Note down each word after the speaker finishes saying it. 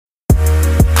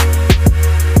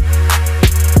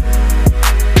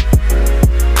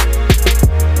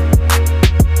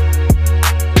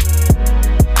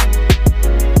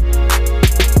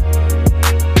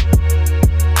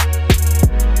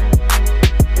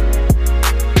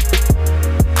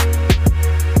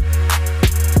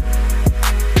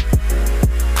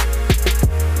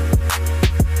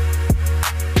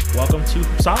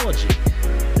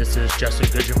Justin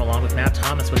Goodrum along with Matt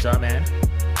Thomas. What's up, man?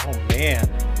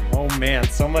 Oh man,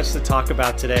 so much to talk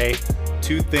about today.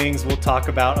 Two things we'll talk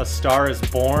about: a star is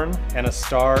born and a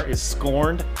star is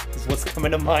scorned is what's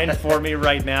coming to mind for me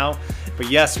right now. But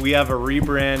yes, we have a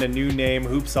rebrand, a new name,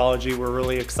 Hoopsology. We're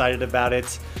really excited about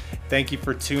it. Thank you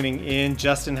for tuning in.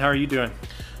 Justin, how are you doing?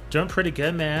 Doing pretty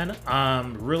good, man.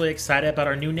 Really excited about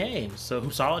our new name. So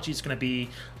Hoopsology is going to be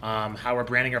how we're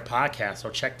branding our podcast. So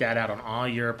check that out on all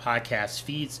your podcast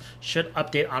feeds. Should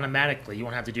update automatically. You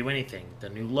won't have to do anything. The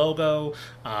new logo,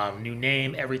 new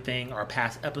name, everything. Our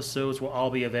past episodes will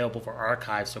all be available for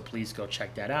archive. So please go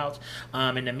check that out.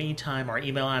 In the meantime, our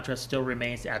email address still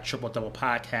remains at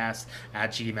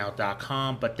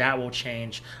tripledoublepodcast@gmail.com. But that will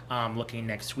change looking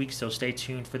next week. So stay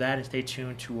tuned for that, and stay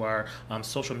tuned to our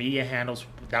social media handles.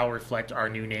 That will reflect our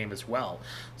new name as well.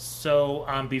 So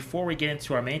before we get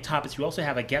into our main topics, we also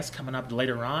have a guest coming up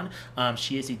later on.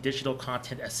 She is a digital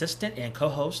content assistant and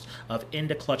co-host of In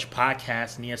the Clutch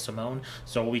podcast, Nia Simone.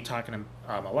 So we'll be talking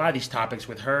a lot of these topics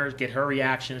with her, get her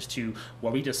reactions to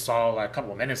what we just saw a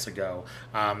couple of minutes ago.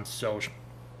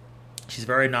 She's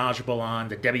very knowledgeable on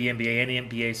the WNBA and the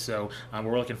NBA, so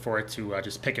we're looking forward to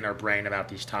just picking her brain about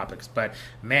these topics. But,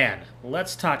 man,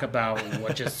 let's talk about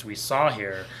what just we saw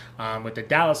here with the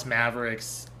Dallas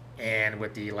Mavericks and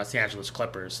with the Los Angeles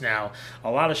Clippers. Now, a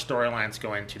lot of storylines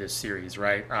go into this series,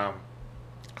 right?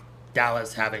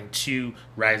 Dallas having two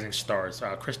rising stars,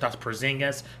 Kristaps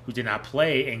Porzingis, who did not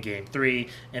play in Game 3,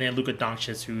 and then Luka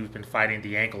Doncic, who's been fighting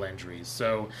the ankle injuries.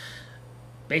 So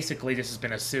basically, this has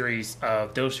been a series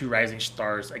of those two rising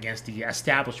stars against the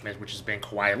establishment, which has been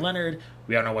Kawhi Leonard.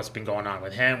 We all know what's been going on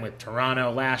with him, with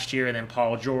Toronto last year, and then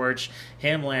Paul George,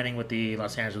 him landing with the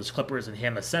Los Angeles Clippers and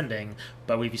him ascending.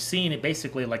 But we've seen it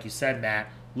basically, like you said, Matt,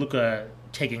 Luka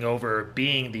taking over,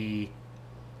 being the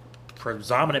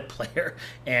predominant player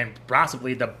and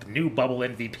possibly the new bubble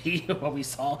MVP, what we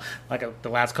saw the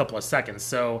last couple of seconds.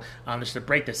 So just to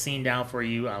break the scene down for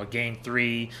you, Game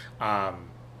 3,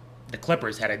 the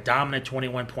Clippers had a dominant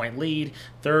 21-point lead.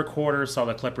 Third quarter saw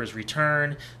the Clippers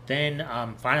return. Then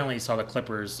finally saw the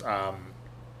Clippers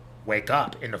wake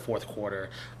up in the fourth quarter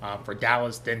for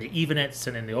Dallas. Then to even it,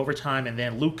 and in the overtime. And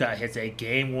then Luka hits a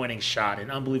game-winning shot,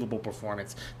 an unbelievable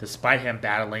performance, despite him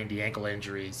battling the ankle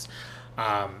injuries.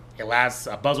 It lasts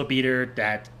a buzzer beater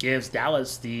that gives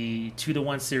Dallas the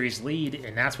 2-1 series lead,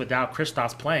 and that's without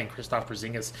Kristaps playing. Kristaps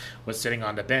Porzingis was sitting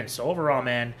on the bench. So overall,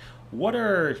 man, what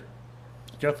are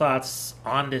your thoughts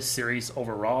on this series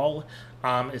overall?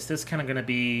 Is this kind of going to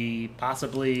be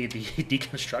possibly the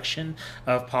deconstruction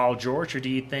of Paul George, or do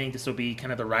you think this will be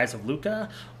kind of the rise of Luka,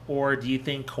 or do you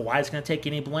think Kawhi's going to take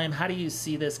any blame? How do you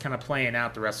see this kind of playing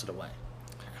out the rest of the way?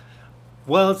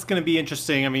 Well, it's going to be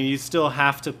interesting. I mean, you still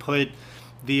have to put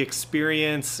the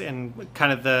experience and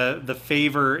kind of the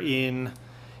favor in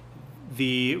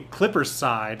the Clippers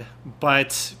side,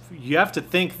 but you have to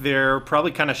think they're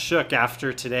probably kind of shook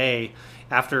after today,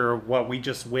 after what we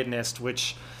just witnessed,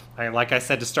 which, like I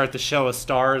said to start the show, a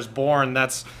star is born.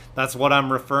 That's what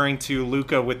I'm referring to.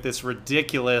 Luka with this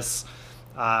ridiculous,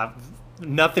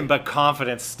 nothing but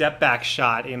confidence step back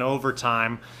shot in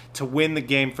overtime to win the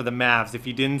game for the Mavs. If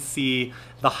you didn't see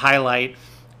the highlight,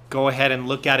 go ahead and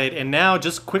look at it. And now,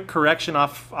 just quick correction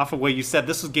off of what you said.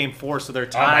 This was Game 4, so they're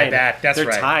tied. Oh, my bad. That's they're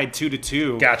right. tied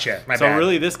 2-2. Gotcha. My so bad.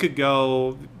 really, this could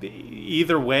go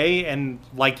either way. And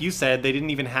like you said, they didn't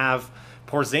even have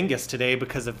Porzingis today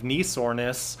because of knee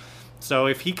soreness. So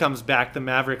if he comes back, the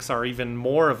Mavericks are even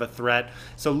more of a threat.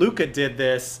 So Luka did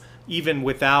this even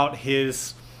without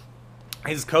his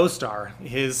co-star,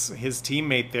 his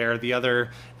teammate there, the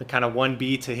kind of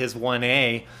 1B to his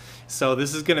 1A. So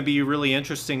this is going to be really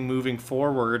interesting moving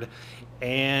forward.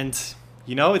 And,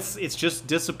 it's just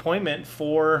disappointment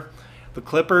for the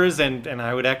Clippers. And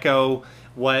I would echo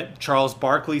what Charles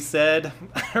Barkley said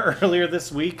earlier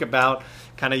this week about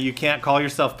kind of, you can't call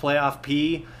yourself playoff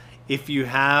P if you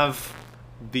have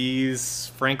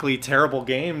these, frankly, terrible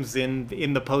games in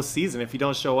the postseason. If you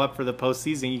don't show up for the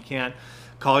postseason, you can't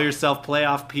call yourself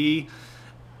playoff P.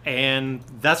 And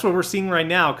that's what we're seeing right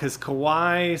now, because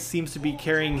Kawhi seems to be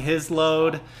carrying his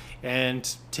load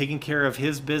and taking care of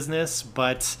his business,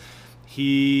 but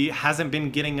he hasn't been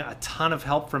getting a ton of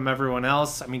help from everyone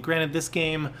else. I mean, granted, this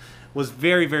game was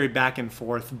very, very back and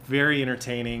forth, very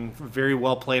entertaining, very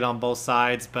well played on both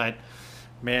sides, but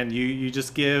man, you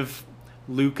just give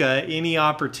Luka any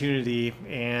opportunity,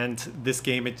 and this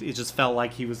game, it just felt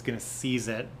like he was going to seize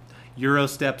it. Euro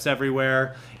steps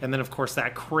everywhere, and then, of course,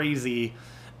 that crazy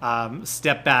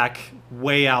step back,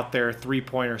 way out there,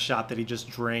 three-pointer shot that he just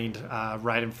drained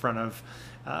right in front of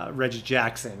Reggie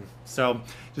Jackson. So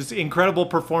just incredible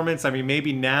performance. I mean,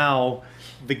 maybe now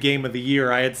the game of the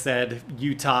year. I had said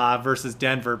Utah versus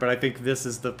Denver, but I think this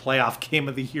is the playoff game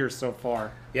of the year so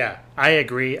far. Yeah, I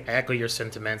agree. I echo your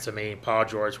sentiments. I mean, Paul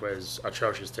George was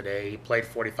atrocious today. He played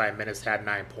 45 minutes, had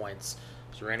 9 points.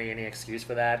 Is there any excuse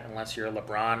for that? Unless you're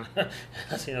LeBron,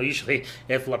 usually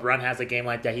if LeBron has a game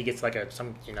like that, he gets like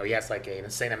he has like an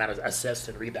insane amount of assists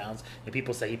and rebounds, and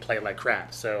people say he played like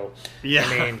crap. So, yeah,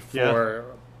 I mean, for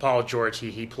Paul George,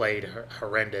 he played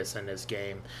horrendous in this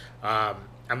game.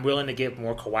 I'm willing to give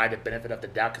more Kawhi the benefit of the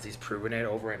doubt because he's proven it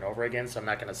over and over again. So I'm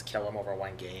not going to kill him over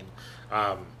one game.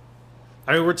 I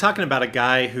mean, we're talking about a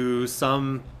guy who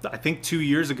I think 2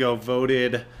 years ago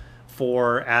voted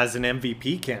for as an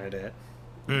MVP candidate.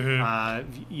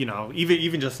 Mm-hmm.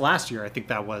 Even just last year, I think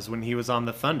that was when he was on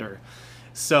the Thunder.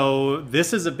 So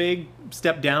this is a big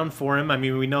step down for him. I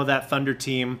mean, we know that Thunder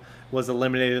team was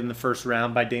eliminated in the first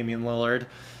round by Damian Lillard,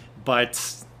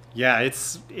 but yeah,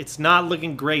 it's not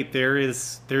looking great.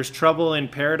 There's trouble in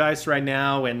paradise right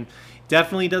now, and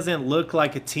definitely doesn't look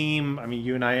like a team. I mean,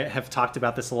 you and I have talked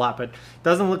about this a lot, but it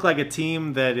doesn't look like a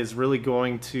team that is really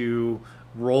going to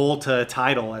roll to a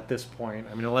title at this point.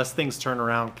 I mean, unless things turn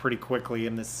around pretty quickly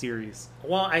in this series.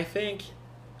 Well, I think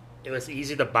it was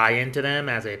easy to buy into them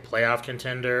as a playoff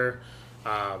contender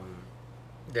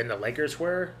than the Lakers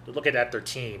were. Looking at their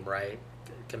team, right,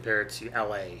 compared to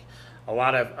LA. A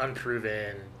lot of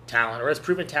unproven talent, or as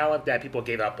proven talent that people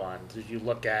gave up on. If you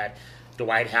look at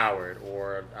Dwight Howard,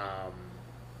 or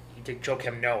you take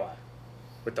Joakim Noah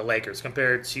with the Lakers,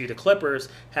 compared to the Clippers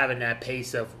having that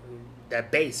base of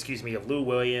Lou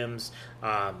Williams,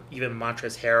 even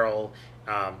Montrezl Harrell,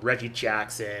 Reggie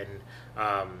Jackson,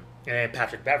 and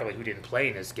Patrick Beverley, who didn't play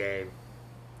in this game.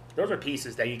 Those are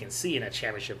pieces that you can see in a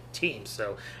championship team.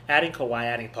 So adding Kawhi,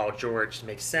 adding Paul George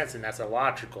makes sense, and that's a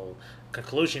logical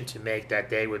conclusion to make that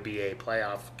they would be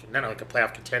not only a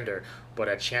playoff contender, but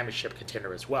a championship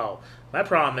contender as well. My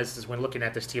problem is when looking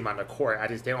at this team on the court,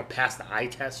 they don't pass the eye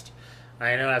test.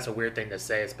 I know that's a weird thing to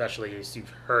say, especially as you've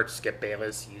heard Skip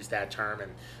Bayless use that term,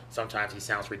 and sometimes he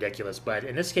sounds ridiculous. But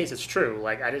in this case, it's true.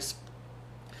 Like, I just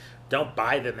don't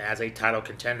buy them as a title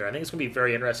contender. I think it's going to be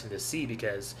very interesting to see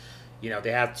because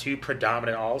they have two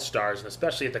predominant all-stars, and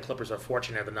especially if the Clippers are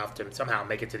fortunate enough to somehow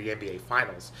make it to the NBA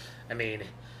Finals. I mean,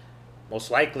 most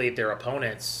likely their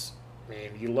opponents,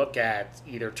 you look at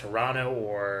either Toronto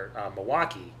or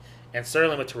Milwaukee, and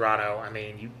certainly with Toronto,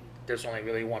 there's only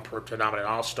really one predominant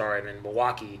all-star, and in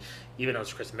Milwaukee, even though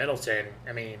it's Chris Middleton,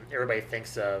 everybody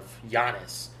thinks of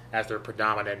Giannis as their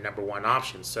predominant number one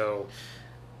option. So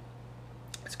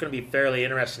it's going to be fairly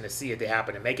interesting to see if they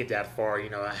happen to make it that far,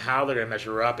 how they're going to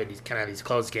measure up in these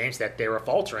close games that they were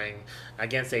faltering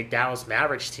against a Dallas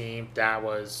Mavericks team that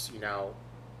was,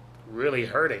 really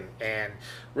hurting and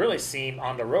really seemed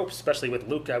on the ropes, especially with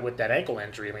Luka with that ankle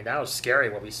injury. That was scary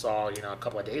what we saw, a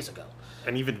couple of days ago.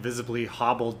 And even visibly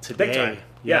hobbled today. Big time.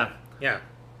 Yeah.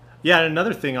 And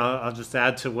another thing I'll just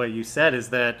add to what you said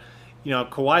is that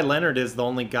Kawhi Leonard is the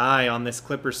only guy on this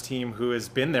Clippers team who has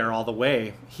been there all the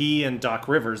way. He and Doc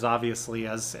Rivers, obviously,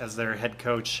 as their head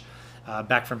coach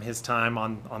back from his time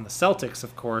on the Celtics,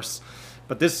 of course.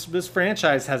 But this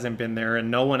franchise hasn't been there, and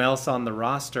no one else on the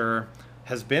roster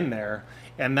has been there.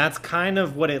 And that's kind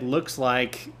of what it looks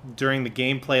like during the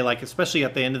gameplay, like especially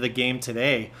at the end of the game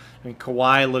today.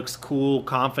 Kawhi looks cool,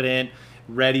 confident,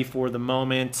 ready for the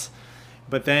moment.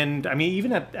 But then,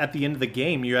 even at the end of the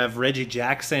game, you have Reggie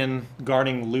Jackson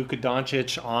guarding Luka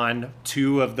Doncic on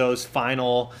two of those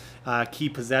final key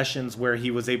possessions where he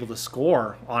was able to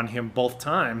score on him both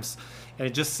times. And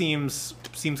it just seems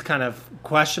kind of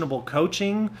questionable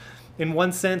coaching in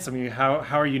one sense. How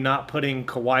are you not putting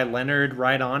Kawhi Leonard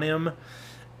right on him?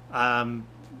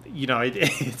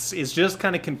 It's just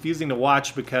kind of confusing to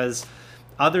watch because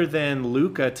other than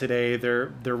Luka today,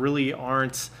 there really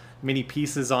aren't many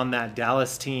pieces on that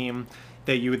Dallas team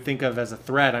that you would think of as a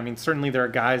threat. Certainly there are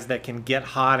guys that can get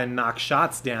hot and knock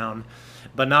shots down,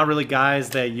 but not really guys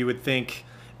that you would think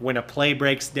when a play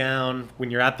breaks down,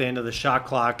 when you're at the end of the shot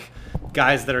clock,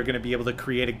 guys that are going to be able to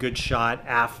create a good shot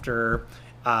after,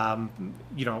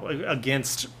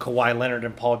 against Kawhi Leonard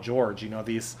and Paul George.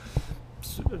 These,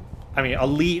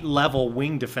 elite level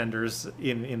wing defenders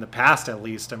in the past, at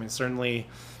least. Certainly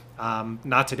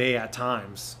not today at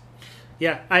times.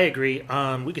 Yeah, I agree.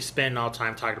 We could spend all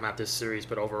time talking about this series,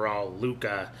 but overall,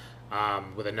 Luka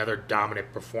with another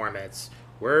dominant performance.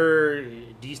 Where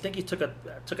do you think he took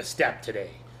a step today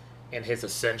in his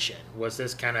ascension? Was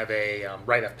this kind of a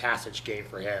rite of passage game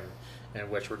for him in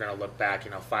which we're going to look back,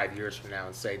 5 years from now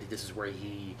and say that this is where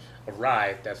he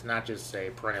arrived. That's not just a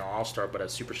perennial all-star, but a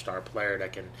superstar player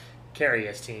that can carry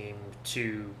his team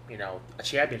to, a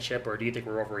championship, or do you think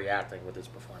we're overreacting with his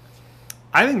performance?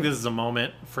 I think this is a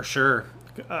moment for sure.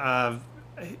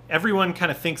 Everyone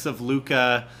kind of thinks of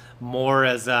Luka more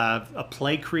as a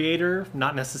play creator,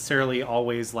 not necessarily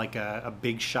always like a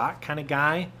big shot kind of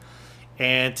guy.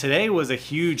 And today was a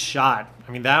huge shot.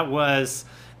 I mean, that was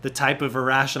the type of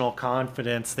irrational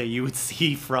confidence that you would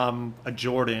see from a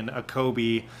Jordan, a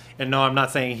Kobe. And no, I'm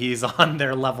not saying he's on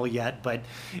their level yet, but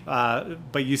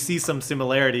you see some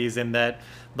similarities in that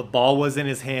the ball was in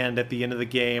his hand at the end of the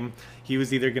game. He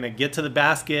was either going to get to the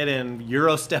basket and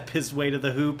Euro step his way to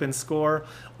the hoop and score,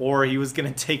 or he was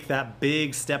going to take that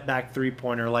big step back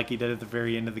three-pointer like he did at the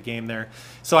very end of the game there.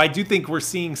 So I do think we're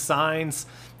seeing signs.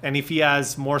 And if he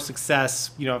has more success,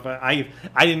 if I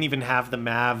didn't even have the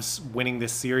Mavs winning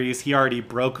this series. He already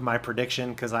broke my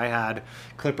prediction because I had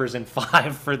Clippers in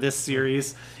 5 for this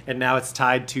series, and now it's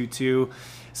tied 2-2.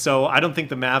 So I don't think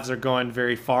the Mavs are going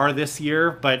very far this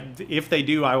year, but if they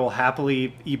do, I will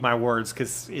happily eat my words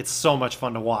because it's so much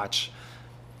fun to watch.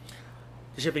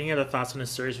 Did you have any other thoughts on this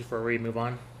series before we move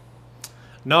on?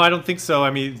 No, I don't think so.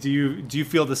 I mean, do you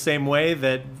feel the same way?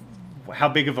 That how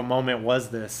big of a moment was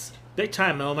this? Big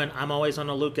time moment. I'm always on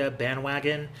the Luka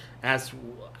bandwagon. As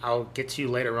I'll get to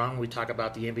later on when we talk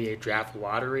about the NBA draft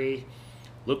lottery.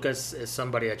 Luka is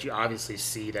somebody that you obviously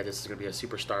see that this is going to be a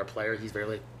superstar player. He's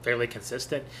fairly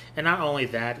consistent. And not only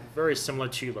that, very similar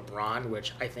to LeBron,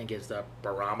 which I think is the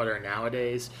barometer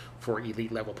nowadays for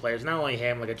elite level players. Not only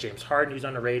him, like a James Harden who's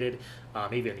underrated,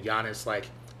 even Giannis, like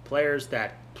players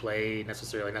that play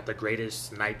necessarily not the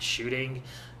greatest night shooting,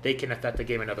 they can affect the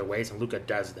game in other ways, and Luka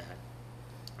does that.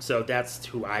 So that's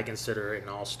who I consider an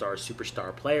all-star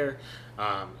superstar player.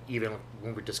 Even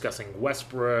when we're discussing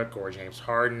Westbrook or James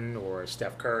Harden or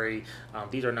Steph Curry,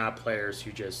 these are not players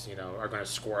who just are going to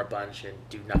score a bunch and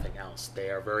do nothing else.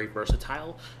 They are very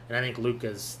versatile, and I think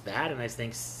Luka's that. And I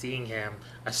think seeing him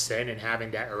ascend and having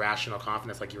that irrational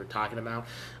confidence, like you were talking about,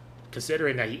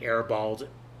 considering that he airballed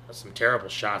some terrible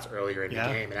shots earlier in the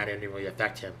game, and that didn't really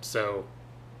affect him. So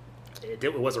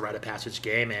it was a rite of passage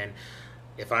game, and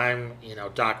if I'm,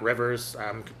 Doc Rivers,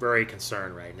 I'm very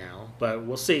concerned right now. But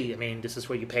we'll see. I mean, this is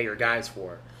what you pay your guys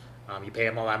for. You pay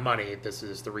them all that money. This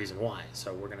is the reason why.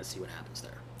 So we're going to see what happens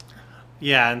there.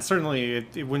 Yeah, and certainly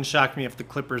it wouldn't shock me if the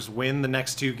Clippers win the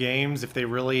next 2 games, if they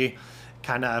really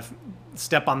kind of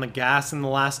step on the gas in the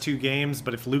last 2 games.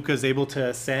 But if Luka's able to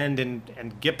ascend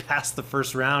and get past the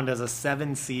first round as a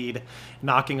 7 seed,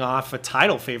 knocking off a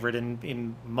title favorite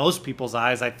in most people's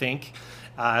eyes, I think,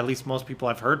 at least most people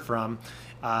I've heard from,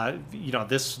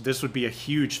 this would be a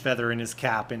huge feather in his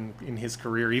cap in his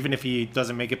career, even if he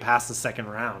doesn't make it past the second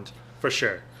round. For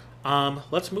sure.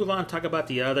 Let's move on and talk about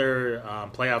the other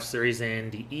playoff series in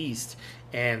the East,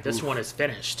 and this one is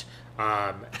finished.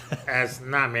 As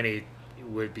not many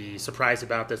would be surprised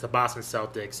about this, the Boston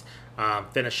Celtics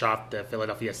finish off the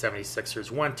Philadelphia 76ers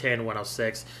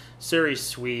 110-106 series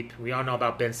sweep. We all know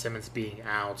about Ben Simmons being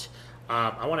out.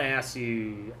 I want to ask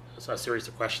you a series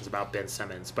of questions about Ben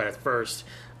Simmons, but at first,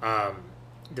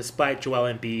 despite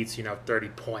Joel Embiid's 30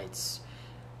 points,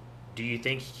 do you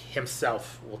think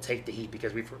himself will take the heat?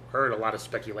 Because we've heard a lot of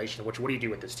speculation. What do you do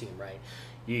with this team, right?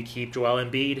 Do you keep Joel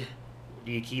Embiid?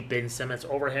 Do you keep Ben Simmons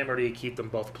over him, or do you keep them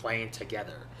both playing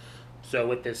together? So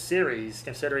with this series,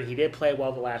 considering he did play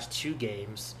well the last 2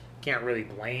 games, can't really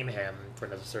blame him for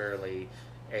necessarily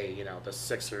the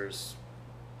Sixers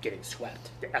getting swept.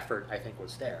 The effort, I think,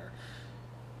 was there.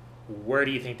 Where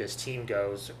do you think this team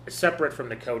goes? Separate from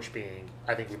the coach being,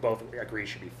 I think we both agree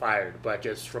should be fired, but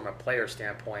just from a player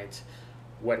standpoint,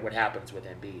 what happens with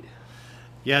Embiid?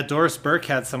 Yeah, Doris Burke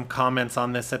had some comments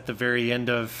on this at the very end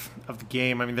of the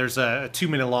game. I mean, there's a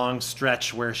 2-minute long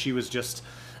stretch where she was just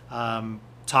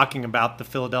talking about the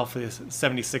Philadelphia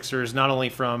 76ers, not only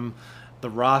from the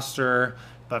roster,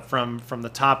 but from the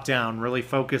top down, really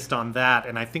focused on that.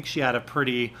 And I think she had a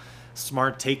pretty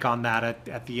smart take on that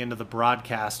at the end of the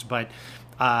broadcast. But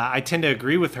I tend to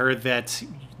agree with her that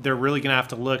they're really going to have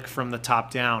to look from the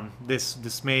top down.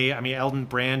 Elton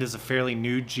Brand is a fairly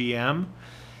new GM.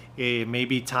 It may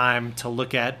be time to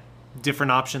look at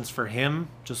different options for him,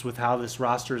 just with how this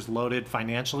roster is loaded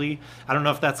financially. I don't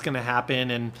know if that's going to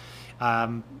happen, and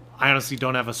I honestly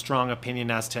don't have a strong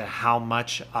opinion as to how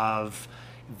much of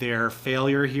their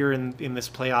failure here in this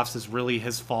playoffs is really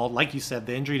his fault. Like you said,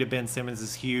 the injury to Ben Simmons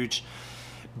is huge,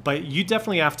 but you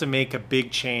definitely have to make a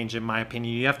big change, in my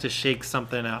opinion. You have to shake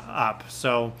something up.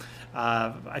 So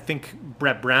I think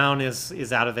Brett Brown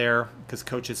is out of there because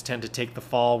coaches tend to take the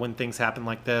fall when things happen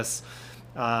like this.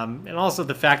 And also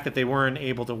the fact that they weren't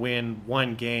able to win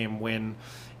one game when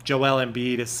Joel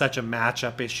Embiid is such a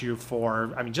matchup issue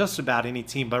for, I mean, just about any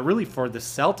team, but really for the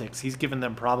Celtics. He's given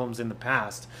them problems in the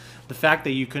past. The fact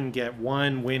that you couldn't get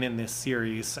one win in this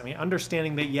series, I mean,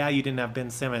 understanding that, yeah, you didn't have Ben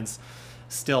Simmons,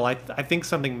 still, I think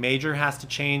something major has to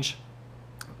change.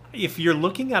 If you're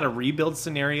looking at a rebuild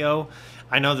scenario,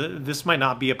 I know that this might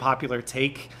not be a popular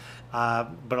take,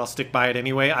 but I'll stick by it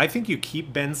anyway. I think you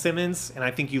keep Ben Simmons, and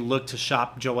I think you look to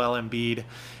shop Joel Embiid.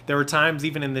 There were times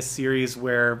even in this series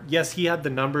where, yes, he had the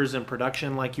numbers and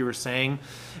production like you were saying,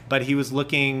 but he was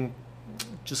looking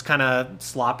just kind of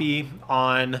sloppy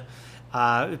on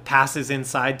passes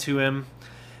inside to him.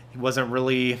 He wasn't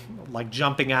really like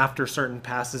jumping after certain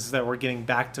passes that were getting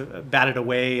batted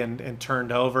away and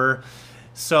turned over.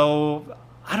 So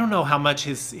I don't know how much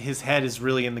his head is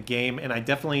really in the game, and I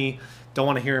definitely don't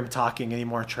want to hear him talking any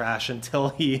more trash until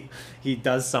he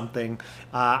does something.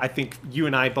 I think you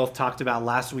and I both talked about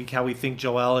last week how we think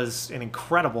Joel is an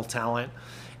incredible talent,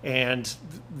 and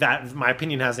that my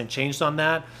opinion hasn't changed on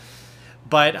that.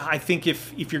 But I think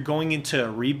if you're going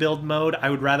into rebuild mode, I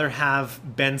would rather have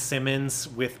Ben Simmons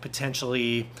with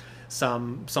potentially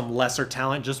some lesser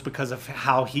talent just because of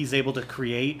how he's able to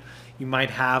create. You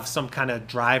might have some kind of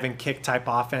drive and kick type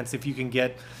offense if you can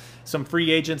get some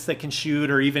free agents that can shoot,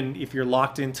 or even if you're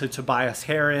locked into Tobias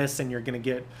Harris and you're going to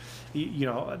get,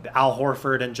 Al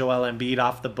Horford and Joel Embiid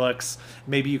off the books,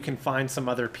 maybe you can find some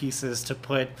other pieces to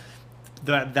put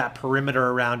that perimeter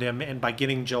around him, and by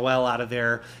getting Joel out of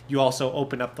there, you also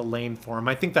open up the lane for him.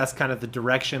 I think that's kind of the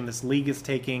direction this league is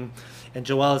taking, and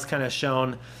Joel has kind of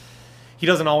shown he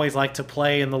doesn't always like to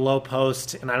play in the low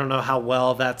post, and I don't know how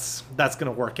well that's going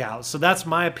to work out. So that's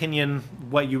my opinion,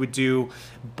 what you would do,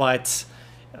 but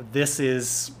this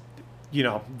is,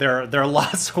 there are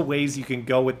lots of ways you can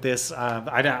go with this.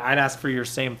 I'd ask for your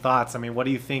same thoughts. I mean, what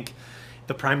do you think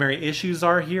the primary issues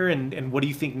are here, and what do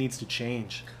you think needs to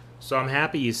change? So I'm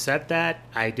happy you said that.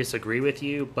 I disagree with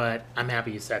you, but I'm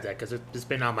happy you said that because it's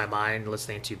been on my mind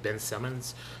listening to Ben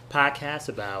Simmons' podcast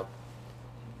about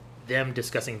them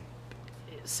discussing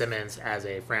Simmons as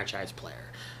a franchise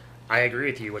player. I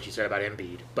agree with you what you said about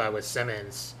Embiid, but with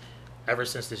Simmons, ever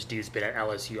since this dude's been at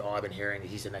LSU, all I've been hearing is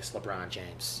he's the next LeBron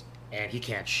James, and he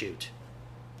can't shoot.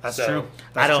 That's true.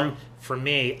 That's true. For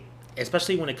me,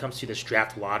 especially when it comes to this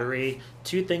draft lottery,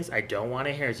 two things I don't want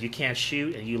to hear is you can't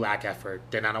shoot and you lack effort.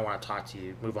 Then I don't want to talk to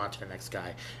you. Move on to the next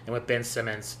guy. And with Ben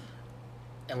Simmons,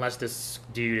 unless this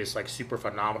dude is like super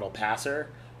phenomenal passer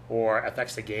or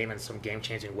affects the game in some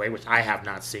game-changing way, which I have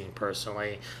not seen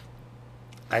personally,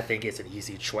 I think it's an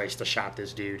easy choice to shop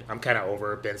this dude. I'm kind of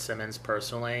over Ben Simmons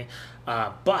personally.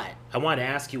 But I want to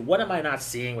ask you, what am I not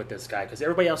seeing with this guy? Because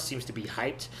everybody else seems to be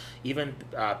hyped. Even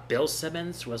Bill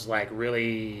Simmons was like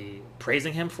really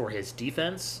praising him for his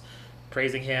defense,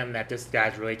 praising him that this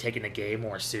guy's really taking the game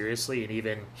more seriously. And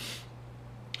even,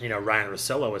 Ryan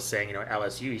Russillo was saying,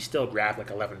 LSU, he still grabbed like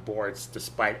 11 boards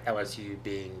despite LSU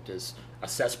being just a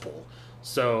cesspool.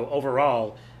 So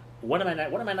overall, what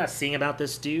am I not seeing about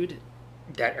this dude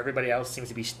that everybody else seems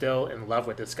to be still in love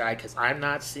with this guy? Because I'm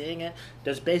not seeing it.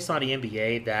 Just based on the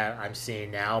NBA that I'm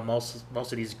seeing now, most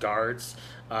of these guards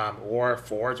or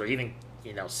forwards or even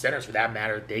centers for that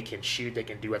matter, they can shoot, they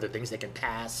can do other things, they can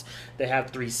pass. They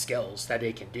have 3 skills that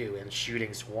they can do, and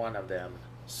shooting's one of them.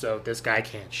 So this guy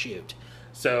can't shoot.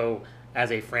 So as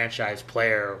a franchise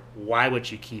player, why would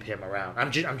you keep him around?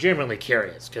 I'm genuinely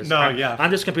curious because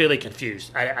I'm just completely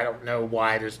confused. I don't know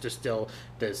why there's just still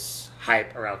this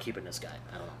hype around keeping this guy.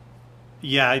 I don't know.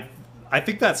 Yeah, I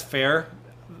think that's fair.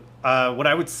 What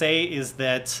I would say is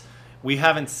that we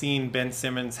haven't seen Ben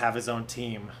Simmons have his own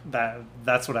team.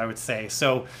 That's what I would say.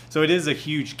 So it is a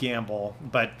huge gamble,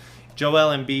 but Joel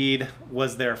Embiid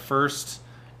was there first.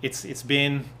 It's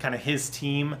been kind of his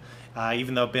team.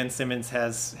 Even though Ben Simmons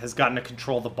has gotten to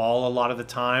control the ball a lot of the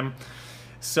time.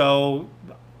 So,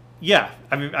 yeah,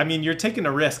 I mean, you're taking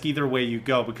a risk either way you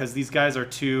go because these guys are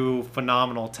 2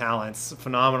 phenomenal talents,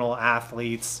 phenomenal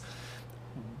athletes.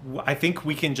 I think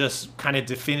we can just kind of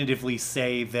definitively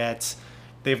say that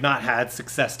they've not had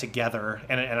success together.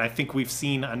 And I think we've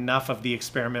seen enough of the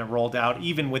experiment rolled out,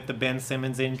 even with the Ben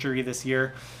Simmons injury this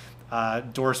year.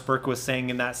 Doris Burke was saying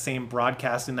in that same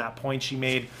broadcast, in that point she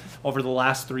made, over the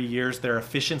last 3 years, their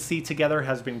efficiency together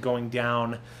has been going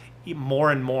down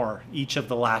more and more each of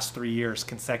the last 3 years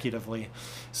consecutively.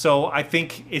 So I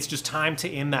think it's just time to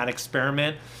end that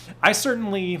experiment. I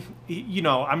certainly,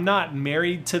 I'm not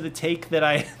married to the take that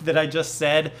I just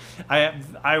said.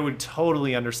 I would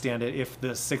totally understand it if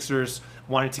the Sixers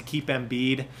wanted to keep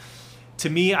Embiid. To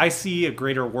me, I see a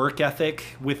greater work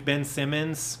ethic with Ben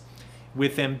Simmons.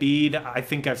 With Embiid, I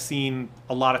think I've seen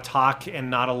a lot of talk and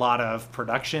not a lot of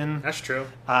production. That's true.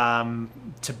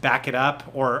 To back it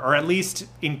up, or at least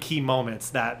in key moments,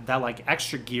 that like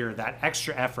extra gear, that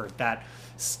extra effort, that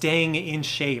staying in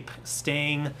shape,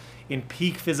 staying in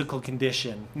peak physical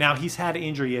condition. Now he's had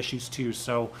injury issues too,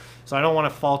 so I don't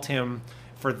want to fault him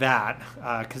for that,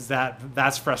 because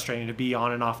that's frustrating to be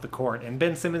on and off the court. And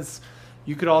Ben Simmons,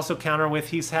 you could also counter with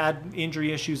he's had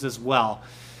injury issues as well.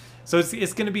 So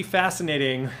it's going to be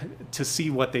fascinating to see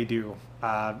what they do,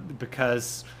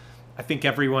 because I think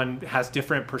everyone has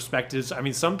different perspectives. I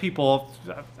mean, some people,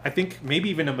 I think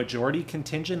maybe even a majority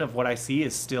contingent of what I see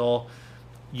is still,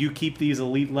 you keep these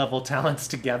elite level talents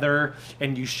together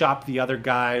and you shop the other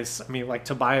guys. I mean, like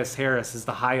Tobias Harris is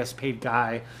the highest paid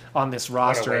guy on this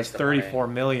roster at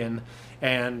 $34 million.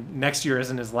 And next year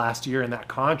isn't his last year in that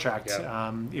contract,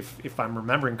 if I'm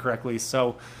remembering correctly.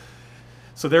 So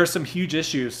there are some huge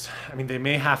issues. I mean, they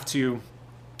may have to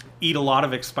eat a lot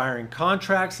of expiring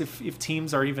contracts if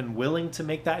teams are even willing to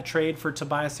make that trade for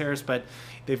Tobias Harris, but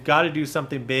they've got to do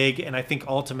something big, and I think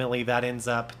ultimately that ends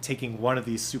up taking one of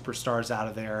these superstars out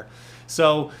of there.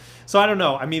 So I don't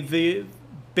know. I mean, the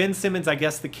Ben Simmons, I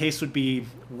guess the case would be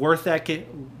work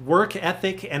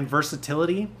ethic and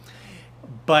versatility.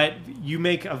 But you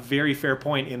make a very fair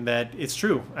point in that it's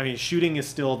true. I mean, shooting is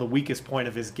still the weakest point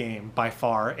of his game by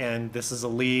far, and this is a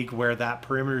league where that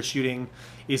perimeter shooting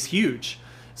is huge.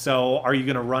 So are you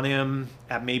going to run him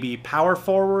at maybe power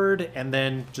forward and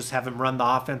then just have him run the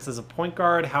offense as a point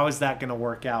guard? How is that going to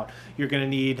work out? You're going to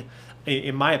need,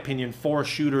 in my opinion, 4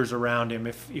 shooters around him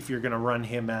if you're going to run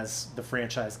him as the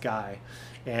franchise guy.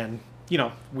 And,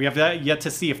 we have that yet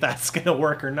to see if that's going to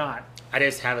work or not. I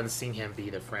just haven't seen him be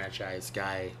the franchise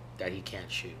guy that he can't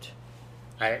shoot.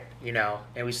 And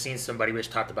we've seen somebody, we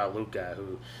just talked about Luka,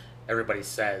 who everybody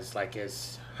says like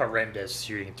is horrendous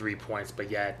shooting 3 points, but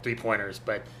 3-pointers,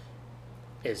 but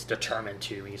is determined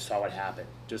to. You saw what happened.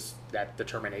 Just that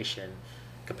determination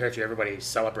compared to everybody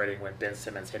celebrating when Ben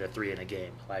Simmons hit a 3 in a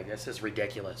game. Like, this is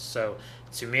ridiculous. So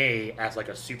to me, as like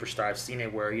a superstar, I've seen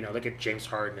it where, look at James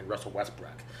Harden and Russell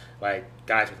Westbrook, like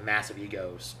guys with massive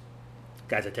egos,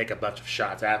 guys that take a bunch of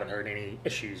shots. I haven't heard any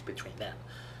issues between them.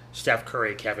 Steph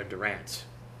Curry, Kevin Durant.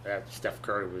 Steph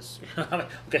Curry was,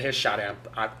 look at his shot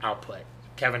output.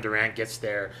 Kevin Durant gets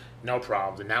there, no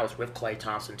problems, and that was with Klay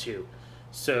Thompson too.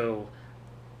 So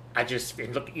and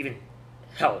look, even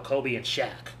Kobe and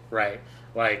Shaq, right?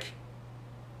 Like,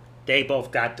 they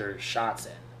both got their shots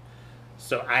in.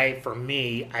 So for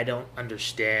me, I don't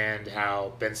understand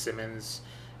how Ben Simmons,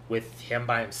 with him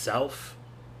by himself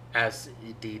as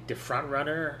the front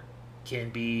runner, can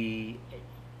be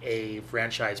a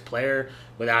franchise player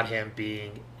without him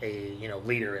being a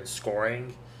leader in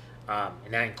scoring,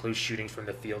 and that includes shooting from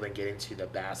the field and getting to the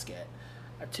basket.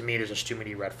 To me, there's just too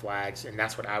many red flags, and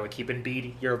that's what I would keep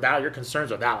Embiid. Your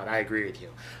concerns are valid. I agree with you.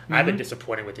 Mm-hmm. I've been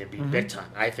disappointed with Embiid big time.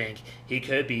 I think he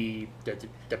could be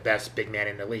the best big man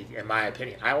in the league, in my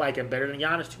opinion. I like him better than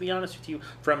Giannis, to be honest with you,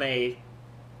 from I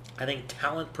think,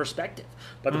 talent perspective.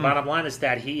 But the bottom line is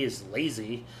that he is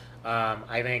lazy.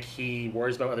 I think he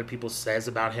worries about what other people says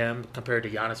about him compared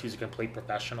to Giannis, who's a complete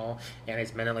professional and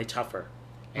is mentally tougher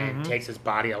and takes his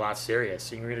body a lot serious.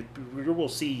 And we'll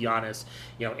see Giannis,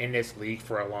 in this league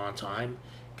for a long time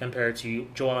compared to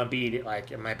Joel Embiid.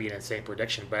 Like, it might be an insane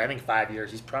prediction, but I think 5 years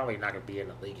he's probably not going to be in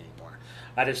the league anymore.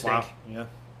 I just think,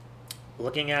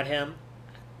 looking at him,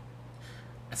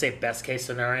 I'd say best case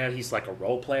scenario, he's like a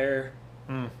role player.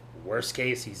 Worst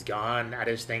case, he's gone. I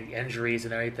just think injuries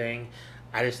and everything.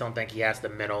 I just don't think he has the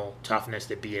mental toughness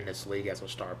to be in this league as a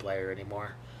star player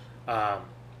anymore.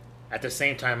 At the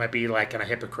same time, I'd be like kind of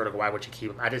hypocritical. Why would you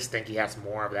keep him? I just think he has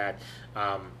more of that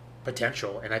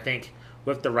potential. And I think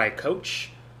with the right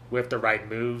coach, with the right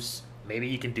moves, maybe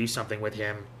you can do something with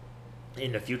him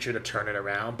in the future to turn it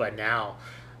around. But now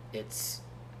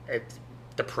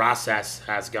the process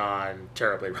has gone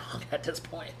terribly wrong at this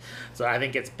point. So I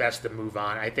think it's best to move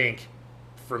on. I think,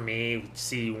 for me,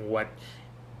 seeing what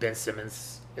Ben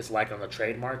Simmons is like on the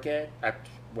trade market,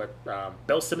 what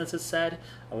Bill Simmons has said,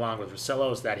 along with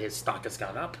Russillo, is that his stock has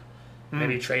gone up.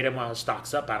 Maybe trade him while his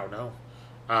stock's up. I don't know.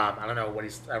 I don't know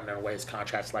what his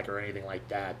contract's like or anything like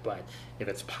that. But if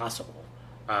it's possible,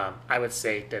 I would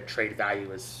say the trade value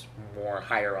is more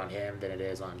higher on him than it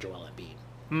is on Joel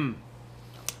Embiid.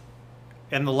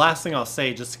 And the last thing I'll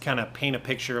say, just to kind of paint a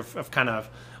picture of kind of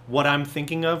what I'm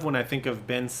thinking of when I think of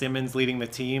Ben Simmons leading the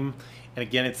team, and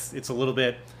again, it's a little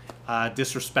bit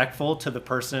disrespectful to the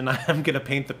person I'm going to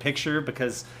paint the picture,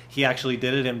 because he actually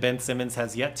did it and Ben Simmons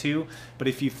has yet to. But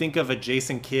if you think of a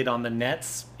Jason Kidd on the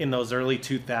Nets in those early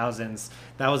 2000s,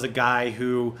 that was a guy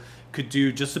who could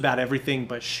do just about everything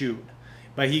but shoot.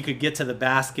 but he could get to the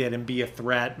basket and be a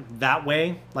threat that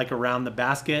way, like around the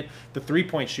basket. The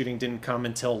 3-point shooting didn't come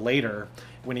until later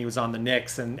when he was on the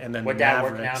Knicks and then Would the that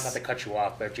Mavericks. work now? Not to cut you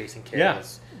off, but Jason Kidd Yeah,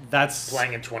 is that's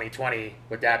playing in 2020.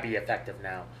 Would that be effective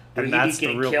now? Would And he that's be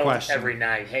the getting real killed question. every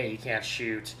night? Hey, he can't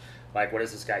shoot. Like, what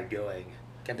is this guy doing?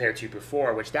 Compared to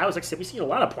before, which that was like we've seen a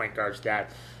lot of point guards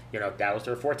that, that was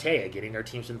their forte, getting their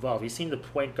teams involved. We've seen the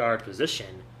point guard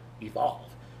position evolve.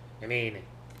 I mean,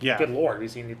 Yeah. good lord,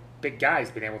 we've seen the big guys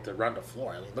being able to run the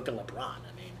floor. I mean, look at LeBron.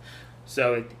 I mean,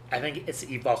 so I think it's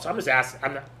evolved. So I'm just asking.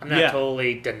 I'm not Yeah.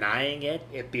 totally denying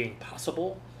it being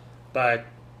possible, but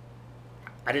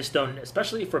I just don't.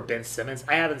 Especially for Ben Simmons,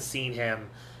 I haven't seen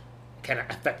him kind of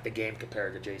affect the game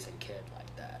compared to Jason Kidd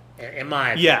like that. In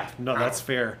my Yeah, opinion. no, that's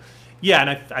fair. Yeah,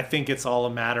 and I think it's all a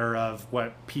matter of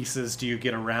what pieces do you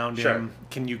get around Sure. him.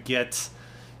 Can you get...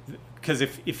 Because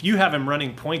if you have him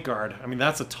running point guard, I mean,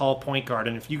 that's a tall point guard.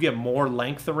 And if you get more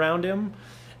length around him,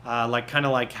 kind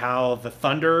of like how the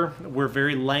Thunder were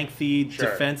very lengthy, Sure,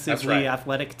 that's defensively right.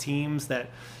 athletic teams that,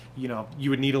 you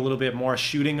would need a little bit more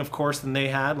shooting, of course, than they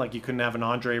had. Like you couldn't have an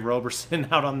Andre Roberson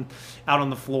out on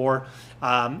the floor.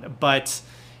 But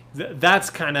that's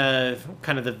kind of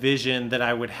the vision that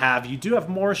I would have. You do have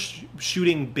more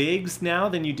shooting bigs now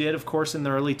than you did, of course, in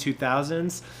the early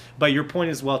 2000s. But your point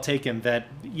is well taken that,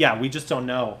 yeah, we just don't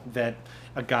know that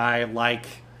a guy like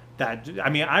that. I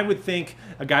mean, I would think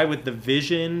a guy with the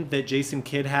vision that Jason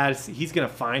Kidd has, he's going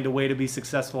to find a way to be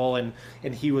successful. And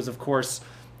he was, of course,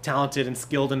 talented and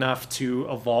skilled enough to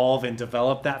evolve and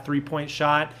develop that three-point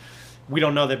shot. We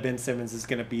don't know that Ben Simmons is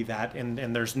going to be that.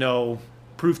 And there's no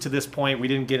proof to this point. We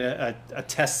didn't get a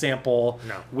test sample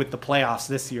with the playoffs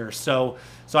this year. So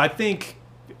I think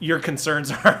your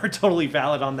concerns are totally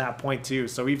valid on that point too.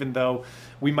 So even though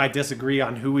we might disagree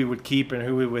on who we would keep and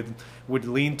who we would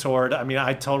lean toward, I mean,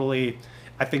 I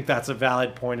think that's a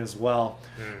valid point as well.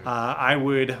 I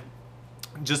would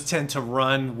just tend to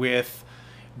run with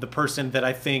the person that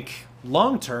I think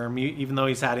long-term, even though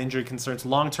he's had injury concerns,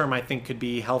 long-term I think could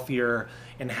be healthier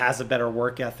and has a better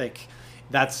work ethic.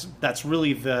 That's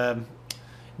really the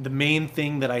main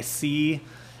thing that I see.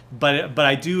 But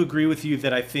I do agree with you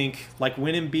that I think like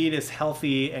when Embiid is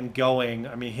healthy and going,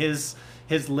 I mean his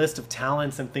list of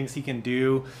talents and things he can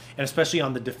do, and especially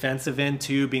on the defensive end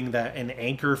too, being an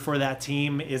anchor for that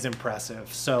team is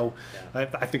impressive. So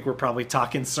I think we're probably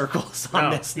talking circles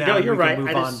on this now. You're right.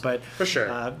 Move on, but for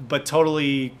sure. But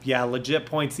totally, legit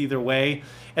points either way,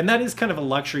 and that is kind of a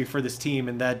luxury for this team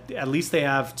in that at least they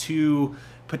have two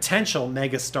potential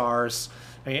megastars.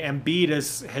 Embiid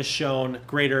has shown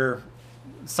greater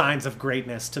signs of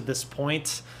greatness to this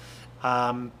point.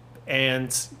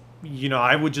 And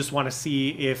I would just want to see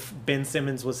if Ben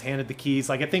Simmons was handed the keys.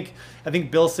 Like I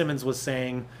think Bill Simmons was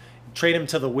saying, trade him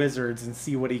to the Wizards and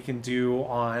see what he can do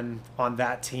on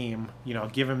that team.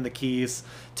 Give him the keys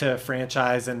to a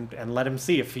franchise and let him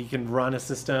see if he can run a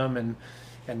system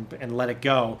and let it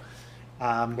go.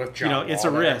 With John it's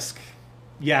a Wall risk.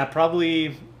 Yeah,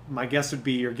 probably. My guess would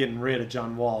be you're getting rid of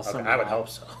John Wall. Okay, Somehow. I would hope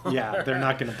so. Yeah, they're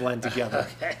not going to blend together.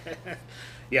 Okay.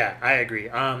 Yeah, I agree.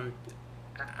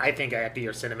 I think after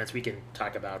your sentiments, we can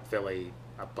talk about Philly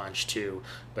a bunch too,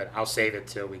 but I'll save it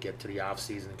till we get to the off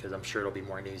season because I'm sure there'll be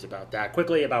more news about that.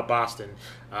 Quickly about Boston,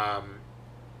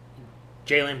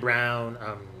 Jaylen Brown,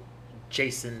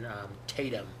 Jason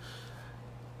Tatum,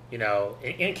 and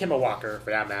Kemba Walker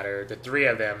for that matter. The three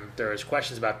of them, there's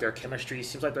questions about their chemistry.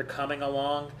 Seems like they're coming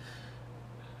along.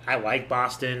 I like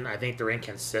Boston. I think they're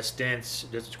inconsistent.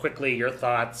 Just quickly, your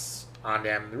thoughts on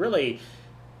them. Really,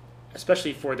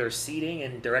 especially for their seeding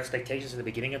and their expectations at the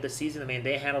beginning of the season. I mean,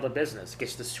 they handled the business.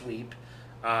 Gets the sweep.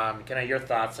 Kind of your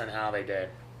thoughts on how they did.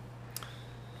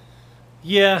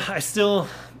 Yeah,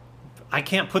 I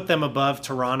can't put them above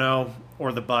Toronto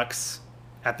or the Bucks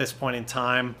at this point in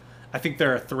time. I think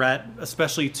they're a threat,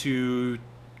 especially to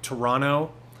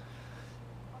Toronto.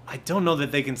 I don't know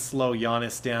that they can slow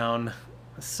Giannis down.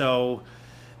 So,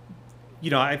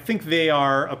 I think they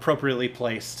are appropriately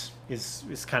placed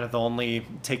is kind of the only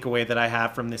takeaway that I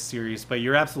have from this series. But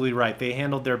you're absolutely right. They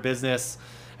handled their business,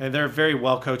 and they're a very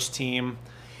well-coached team.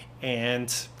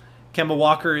 And Kemba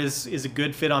Walker is a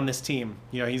good fit on this team.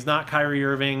 He's not Kyrie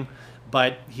Irving,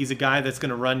 but he's a guy that's going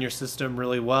to run your system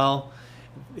really well.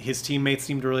 His teammates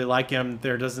seem to really like him.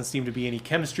 There doesn't seem to be any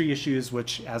chemistry issues,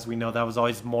 which, as we know, that was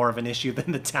always more of an issue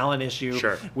than the talent issue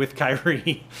with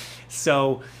Kyrie.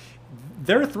 So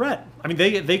they're a threat. I mean,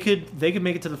 they could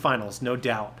make it to the finals, no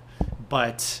doubt.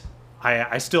 But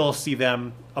I still see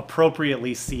them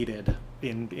appropriately seated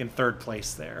in third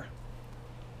place there.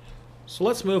 So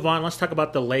let's move on. Let's talk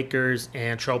about the Lakers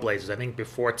and Trailblazers. I think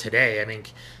before today,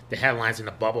 the headlines in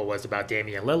the bubble was about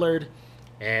Damian Lillard,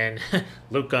 And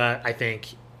Luka, I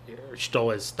think, stole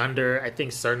his thunder. I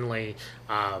think certainly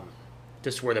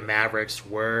just where the Mavericks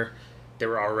were, they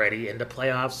were already in the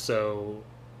playoffs, so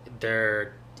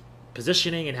their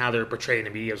positioning and how they're portrayed in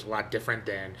the media is a lot different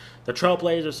than the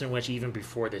Trailblazers, in which even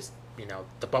before this,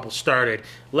 the bubble started,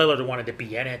 Lillard wanted to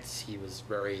be in it. He was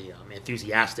very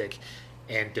enthusiastic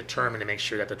and determined to make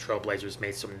sure that the Trailblazers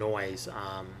made some noise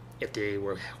if they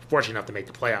were fortunate enough to make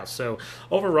the playoffs. So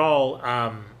overall,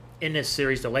 in this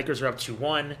series, the Lakers are up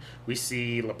 2-1. We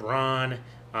see LeBron,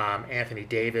 Anthony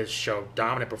Davis show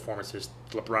dominant performances.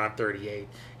 LeBron 38,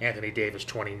 Anthony Davis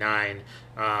 29.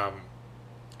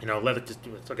 Lillard, just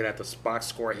looking at the box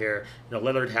score here,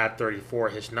 Lillard had 34.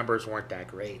 His numbers weren't that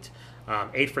great.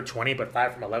 8 for 20, but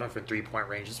 5 from 11 for three-point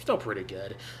range is still pretty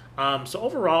good. So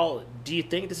overall, do you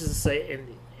think this is in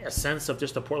a sense of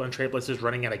just the Portland Trailblazers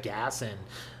running out of gas and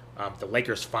the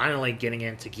Lakers finally getting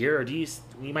into gear, or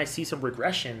we might see some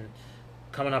regression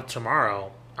coming up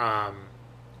tomorrow,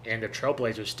 and the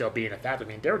Trailblazers still being a factor? I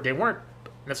mean, they weren't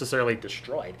necessarily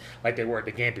destroyed like they were at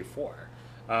the game before.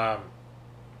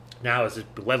 Now is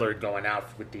Lillard going out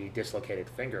with the dislocated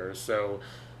fingers. So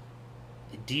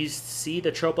do you see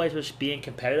the Trailblazers being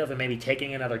competitive and maybe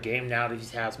taking another game now that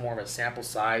he has more of a sample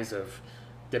size of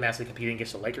domestically competing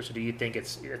against the Lakers, or do you think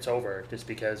it's over just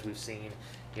because we've seen,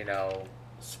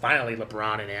 finally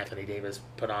LeBron and Anthony Davis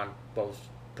put on both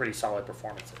pretty solid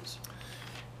performances?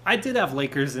 I did have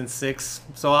Lakers in 6,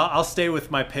 so I'll stay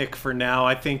with my pick for now.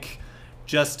 I think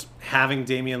just having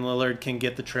Damian Lillard can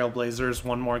get the Trailblazers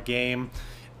one more game.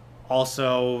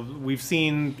 Also, we've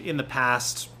seen in the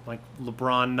past, like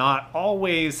LeBron not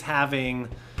always having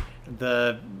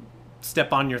the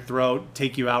step on your throat,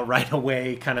 take you out right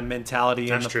away kind of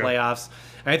mentality in the playoffs.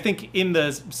 And I think in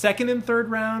the second and third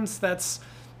rounds, that's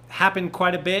happened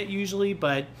quite a bit usually,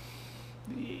 but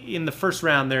in the first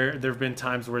round, there have been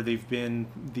times where they've been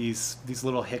these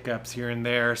little hiccups here and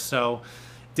there. So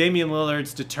Damian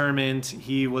Lillard's determined.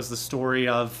 He was the story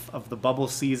of the bubble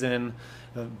season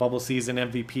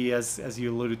MVP, as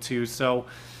you alluded to. So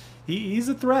he's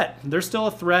a threat. They're still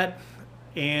a threat,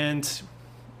 and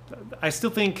I still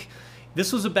think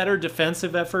this was a better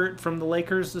defensive effort from the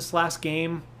Lakers this last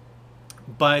game,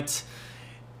 but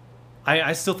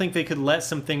I still think they could let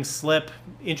some things slip.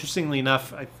 Interestingly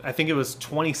enough, I think it was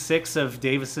 26 of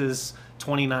Davis's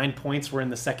 29 points were in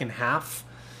the second half.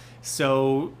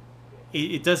 So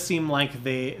it does seem like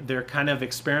they're kind of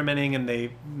experimenting, and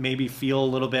they maybe feel a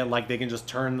little bit like they can just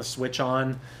turn the switch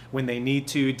on when they need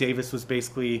to. Davis was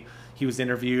he was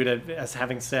interviewed as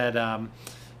having said,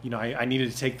 I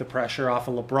needed to take the pressure off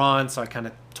of LeBron, so I kind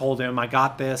of told him I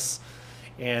got this.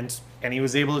 And he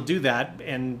was able to do that.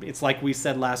 And it's like we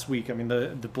said last week. I mean,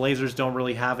 the Blazers don't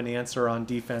really have an answer on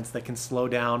defense that can slow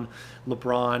down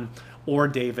LeBron or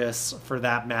Davis for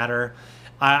that matter.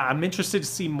 I'm interested to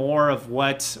see more of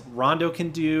what Rondo can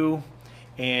do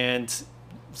and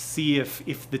see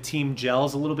if the team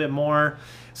gels a little bit more.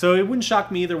 So it wouldn't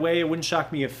shock me either way. It wouldn't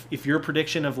shock me if your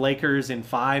prediction of Lakers in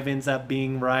 5 ends up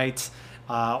being right,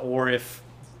 or if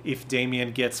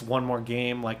Damian gets one more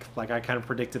game, like I kind of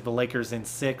predicted the Lakers in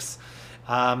 6.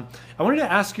 I wanted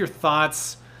to ask your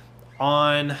thoughts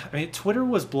on, Twitter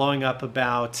was blowing up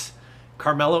about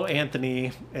Carmelo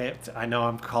Anthony. I know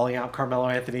I'm calling out Carmelo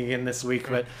Anthony again this week,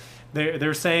 but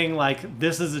they're saying like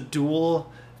this is a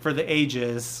duel for the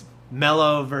ages.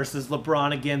 Melo versus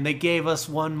LeBron again. They gave us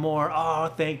one more.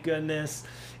 Oh, thank goodness.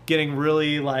 Getting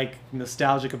really like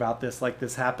nostalgic about this, like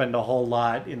this happened a whole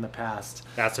lot in the past.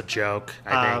 That's a joke,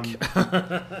 I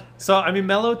think. So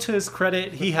Melo, to his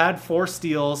credit, he had 4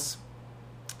 steals,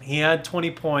 he had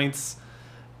 20 points.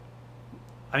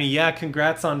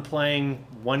 Congrats on playing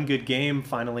one good game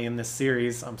finally in this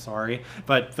series. I'm sorry,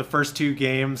 but the first 2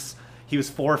 games he was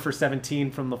 4 for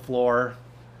 17 from the floor.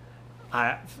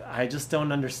 I just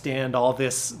don't understand all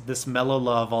this Melo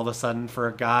love all of a sudden for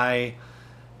a guy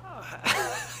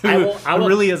who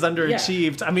really has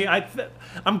underachieved. Yeah.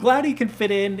 I'm glad he can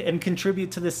fit in and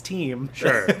contribute to this team.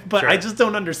 Sure. But sure. I just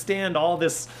don't understand all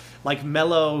this, like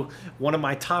Melo, one of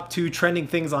my top 2 trending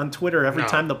things on Twitter every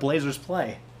time the Blazers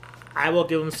play. I will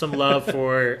give him some love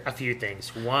for a few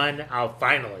things. One,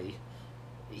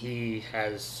 he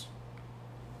has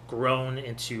grown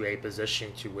into a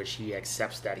position to which he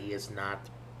accepts that he is not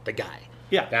the guy.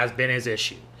 Yeah. That has been his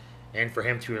issue. And for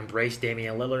him to embrace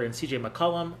Damian Lillard and CJ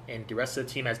McCollum and the rest of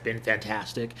the team has been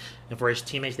fantastic. And for his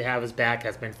teammates to have his back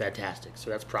has been fantastic. So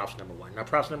that's props number 1. Now,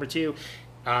 props number 2,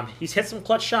 he's hit some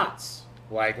clutch shots.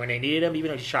 Like when they needed him,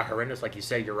 even though he shot horrendous, like you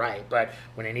said, you're right. But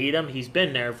when they need him, he's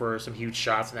been there for some huge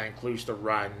shots, and that includes the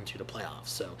run to the playoffs.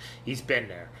 So he's been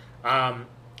there.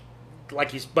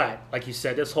 like you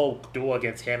said, this whole duel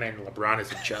against him and LeBron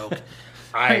is a joke.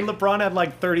 I mean, LeBron had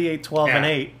like 38, 12, and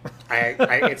 8.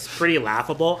 It's pretty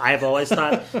laughable. I've always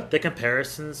thought the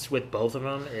comparisons with both of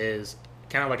them is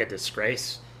kind of like a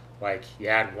disgrace. Like, you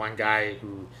had one guy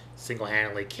who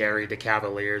single-handedly carried the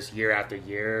Cavaliers year after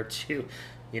year to,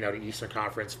 the Eastern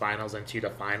Conference Finals and to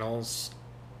the finals,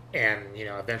 and,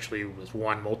 eventually was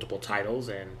won multiple titles.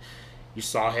 And you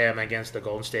saw him against the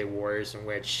Golden State Warriors, in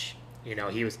which,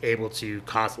 he was able to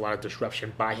cause a lot of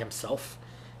disruption by himself.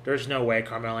 There's no way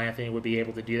Carmelo Anthony would be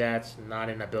able to do that, not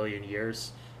in a billion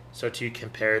years. So to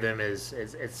compare them is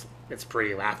it's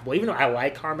pretty laughable. Even though I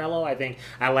like Carmelo, I think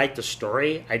I like the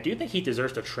story. I do think he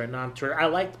deserves to trend on Twitter. I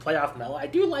like the playoff Melo. I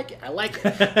do like it. I like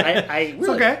it. I really, it's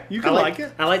okay. You can like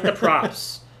it. I like the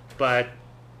props, but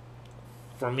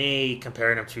for me,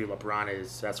 comparing him to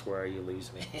LeBron that's where you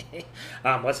lose me.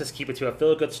 Let's just keep it to a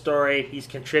feel-good story. He's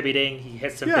contributing. He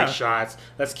hits some big shots.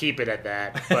 Let's keep it at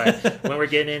that. But when we're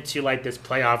getting into like this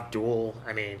playoff duel,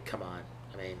 I mean, come on.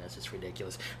 I mean, that's just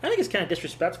ridiculous. I think it's kind of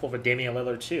disrespectful for Damian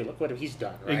Lillard too. Look what he's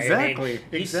done. Right? Exactly. I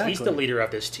mean, he's the leader of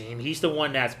this team. He's the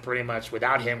one that's pretty much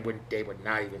without him, they would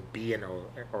not even be in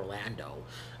Orlando,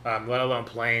 let alone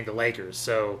playing the Lakers.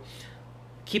 So.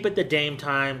 Keep it the Dame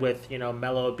time with,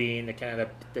 Melo being the kind of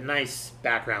the nice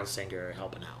background singer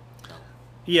helping out. So.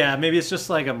 Yeah, maybe it's just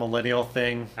like a millennial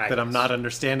thing that I'm not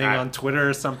understanding on Twitter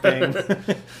or something.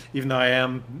 Even though I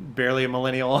am barely a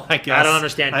millennial, I guess. I don't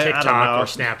understand TikTok or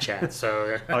Snapchat.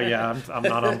 So. Oh yeah, I'm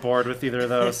not on board with either of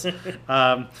those.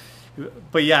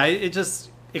 But yeah,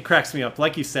 it cracks me up.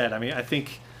 Like you said, I mean, I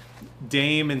think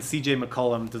Dame and CJ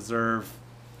McCollum deserve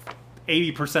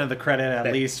 80% of the credit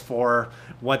at least for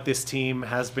what this team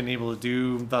has been able to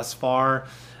do thus far.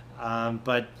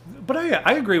 But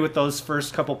I agree with those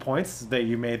first couple points that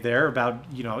you made there about,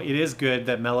 it is good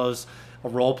that Melo's a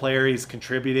role player. He's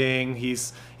contributing.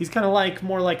 He's kind of like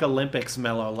more like Olympics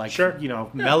Melo, like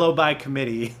Melo by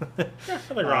committee.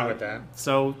 Nothing wrong with that.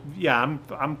 So yeah,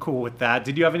 I'm cool with that.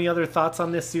 Did you have any other thoughts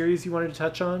on this series you wanted to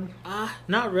touch on?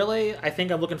 Not really. I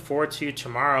think I'm looking forward to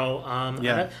tomorrow.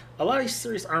 A lot of these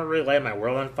series aren't really lighting my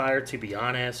world on fire, to be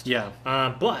honest. Yeah.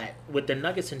 But with the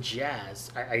Nuggets and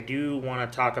Jazz, I do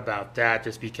want to talk about that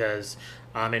just because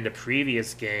in the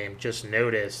previous game, just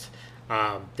noticed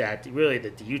that really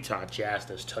the Utah Jazz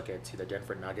just took it to the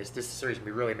Denver Nuggets. This series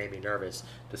really made me nervous,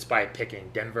 despite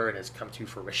picking Denver, and it's come to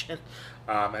fruition.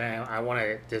 And I want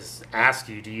to just ask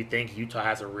you, do you think Utah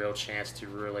has a real chance to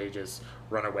really just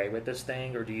run away with this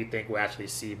thing, or do you think we'll actually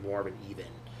see more of an even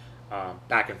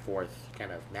back and forth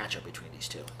kind of matchup between these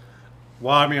two?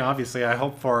 Well, I mean, obviously, I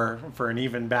hope for an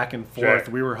even back and forth.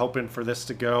 Sure. We were hoping for this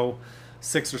to go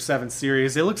 6 or 7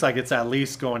 series. It looks like it's at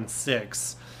least going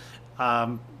 6.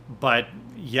 But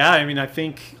yeah, I mean, I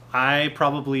think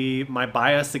my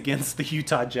bias against the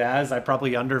Utah Jazz, I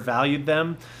probably undervalued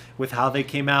them with how they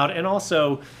came out. And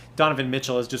also, Donovan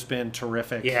Mitchell has just been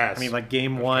terrific. Yes. I mean, like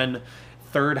game 1,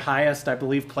 third highest, I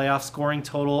believe, playoff scoring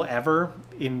total ever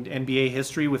in NBA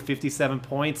history with 57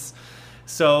 points.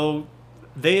 So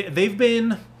they've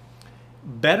been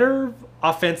better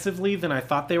offensively than I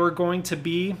thought they were going to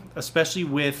be, especially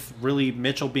with really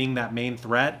Mitchell being that main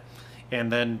threat. And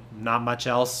then not much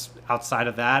else outside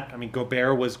of that. I mean,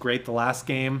 Gobert was great the last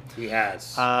game. He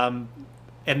has. And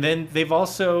then they've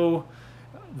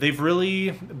really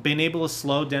been able to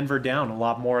slow Denver down a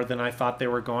lot more than I thought they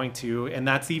were going to. And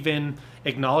that's even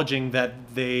acknowledging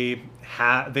that they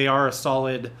are a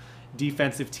solid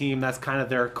defensive team. That's kind of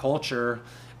their culture.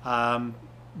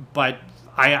 But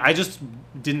I just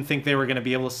didn't think they were going to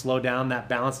be able to slow down that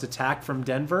balanced attack from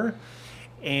Denver.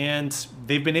 And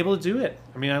they've been able to do it.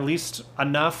 I mean, at least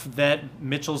enough that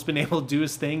Mitchell's been able to do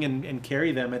his thing and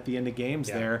carry them at the end of games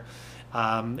there.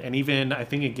 And even, I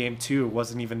think in game 2, it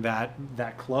wasn't even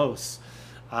that close.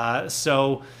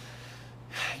 So,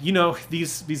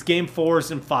 these game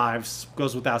 4s and 5s,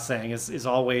 goes without saying, is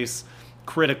always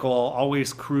critical,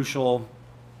 always crucial,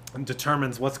 and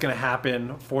determines what's going to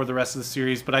happen for the rest of the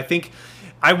series. But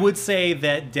I would say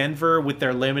that Denver, with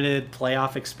their limited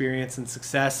playoff experience and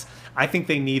success, I think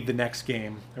they need the next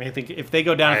game. I mean, I think if they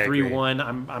go down 3-1,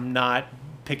 I'm not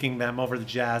picking them over the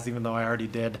Jazz, even though I already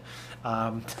did.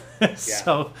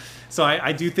 So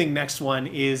I do think next one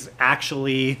is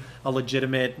actually a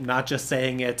legitimate, not just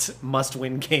saying it,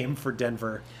 must-win game for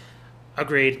Denver.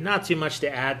 Agreed. Not too much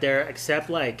to add there, except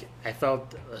I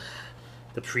felt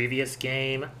the previous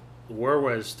game, where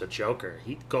was the Joker?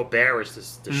 Gobert was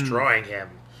just destroying him.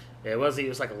 It was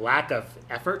like a lack of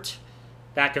effort.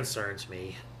 That concerns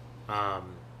me.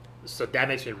 So that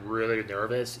makes me really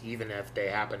nervous, even if they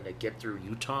happen to get through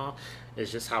Utah. Is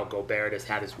just how Gobert has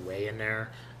had his way in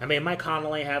there. I mean, Mike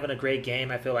Conley having a great game,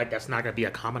 I feel like that's not going to be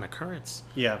a common occurrence.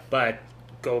 Yeah. But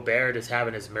Gobert is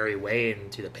having his merry way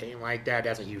into the paint like that.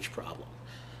 That's a huge problem.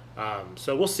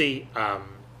 So we'll see.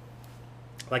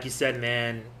 Like you said,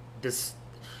 man, this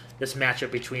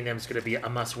matchup between them is going to be a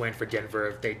must-win for Denver.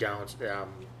 If they don't,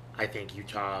 I think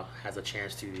Utah has a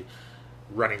chance to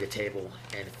running the table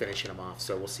and finishing them off.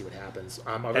 So we'll see what happens.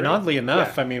 And oddly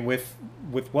enough, yeah. I mean, with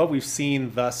what we've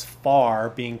seen thus far,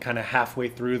 being kind of halfway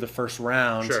through the first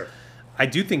round, Sure. I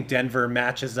do think Denver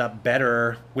matches up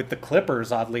better with the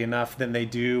Clippers, oddly enough, than they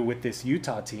do with this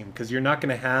Utah team, because you're not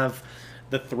going to have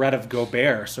the threat of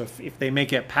Gobert. So if they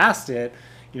make it past it,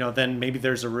 then maybe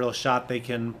there's a real shot they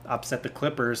can upset the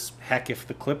Clippers. Heck, if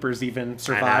the Clippers even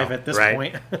survive at this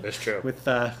point. That's true. With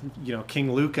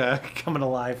King Luka coming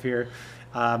alive here.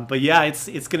 But yeah, it's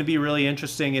going to be really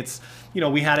interesting. It's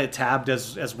we had it tabbed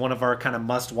as one of our kind of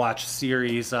must-watch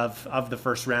series of the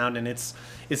first round, and it's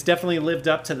definitely lived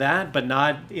up to that, but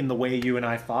not in the way you and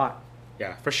I thought.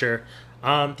 Yeah, for sure.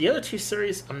 The other two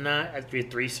series, I'm not at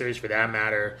three series for that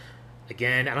matter.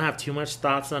 Again, I don't have too much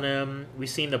thoughts on them. We've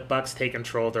seen the Bucks take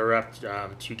control. They're up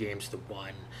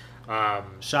 2-1.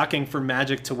 Shocking for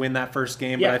Magic to win that first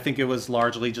game, Yeah. but I think it was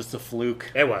largely just a fluke.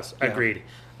 It was. Yeah. Agreed.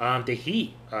 The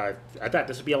Heat, I thought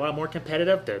this would be a lot more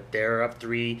competitive. They're up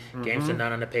 3 games to 0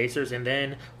 on the Pacers. And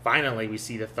then finally we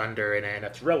see the Thunder in a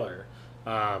thriller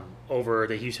over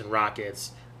the Houston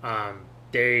Rockets.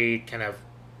 They kind of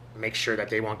make sure that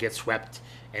they won't get swept,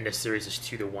 and the series is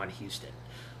 2-1 Houston.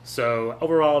 So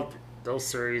overall, those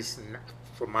series,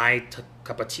 for my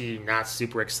cup of tea, not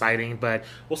super exciting, but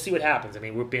we'll see what happens. I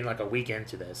mean, we've been like a week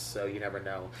into this, so you never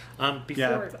know.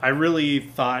 Yeah, I really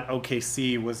thought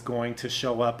OKC was going to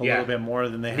show up a little bit more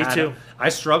than they Me had. too. I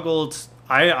struggled.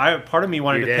 I part of me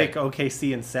wanted You to did. pick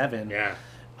OKC in 7. Yeah.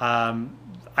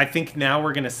 I think now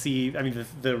we're going to see. I mean,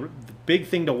 the big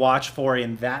thing to watch for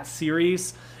in that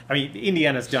series. I mean,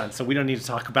 Indiana's done, so we don't need to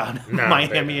talk about No,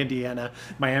 Miami, they Indiana.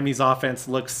 Miami's offense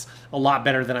looks a lot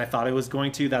better than I thought it was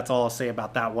going to. That's all I'll say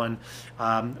about that one.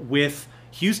 With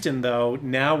Houston, though,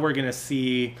 now we're going to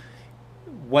see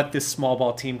what this small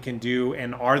ball team can do,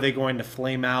 and are they going to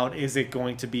flame out? Is it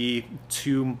going to be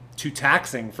too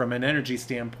taxing from an energy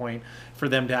standpoint for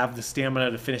them to have the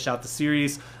stamina to finish out the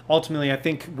series? Ultimately, I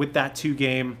think with that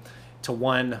 2-1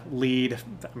 lead,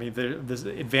 I mean,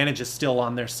 the advantage is still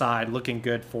on their side, looking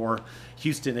good for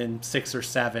Houston in 6 or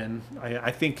 7.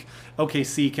 I think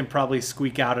OKC can probably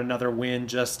squeak out another win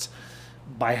just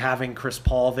by having Chris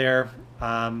Paul there,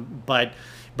 but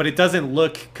it doesn't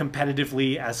look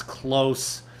competitively as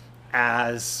close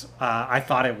as I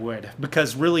thought it would,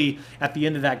 because really at the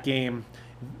end of that game,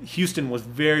 Houston was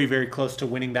very, very close to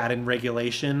winning that in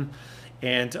regulation.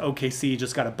 And OKC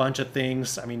just got a bunch of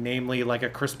things. I mean, namely like a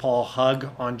Chris Paul hug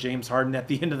on James Harden at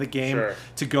the end of the game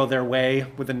to go their way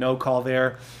with a no call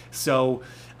there. So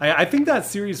I think that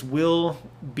series will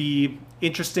be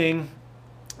interesting,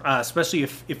 especially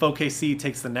if OKC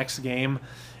takes the next game.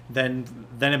 Then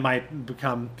it might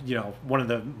become one of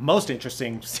the most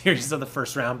interesting series of the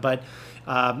first round. But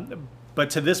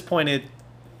to this point,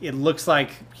 it looks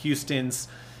like Houston's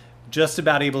just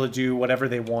about able to do whatever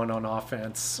they want on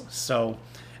offense. So,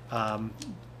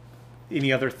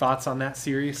 any other thoughts on that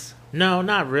series? No,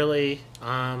 not really.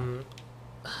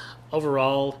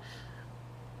 Overall,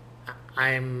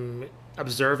 I'm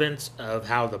observant of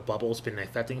how the bubble's been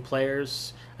affecting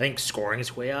players. I think scoring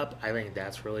is way up. I think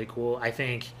that's really cool. I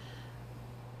think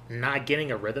not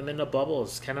getting a rhythm in the bubble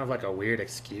is kind of like a weird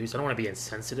excuse. I don't want to be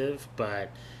insensitive, but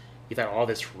you've had all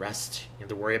this rest. You have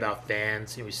to worry about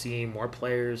fans. We see more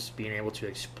players being able to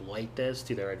exploit this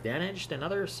to their advantage than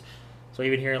others. So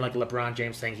even hearing like LeBron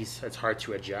James saying it's hard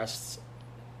to adjust,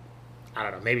 I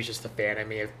don't know. Maybe it's just the fan in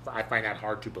me. I find that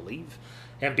hard to believe.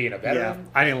 Him being a veteran.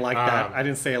 Yeah, I didn't like that. I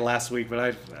didn't say it last week, but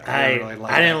I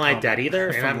didn't like that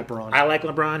either. From And LeBron. I like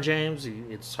LeBron James.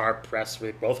 It's hard pressed.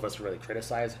 Both of us really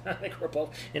criticize. I think we're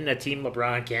both in the team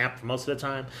LeBron camp most of the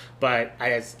time. But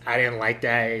I didn't like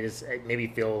that. It made me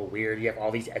feel weird. You have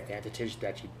all these advantages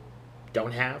that you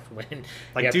don't have when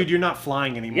you're not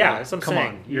flying anymore. Yeah, that's what I'm Come saying.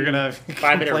 on, you're gonna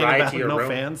 5-minute complain ride about to your no room.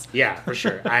 fans. Yeah, for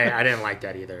sure. I didn't like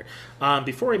that either.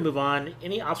 Before we move on,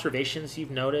 any observations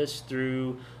you've noticed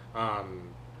through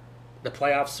the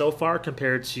playoffs so far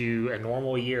compared to a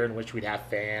normal year in which we'd have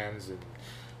fans and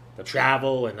the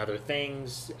travel and other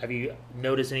things? Have you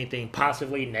noticed anything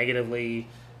positively, negatively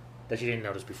that you didn't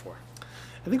notice before?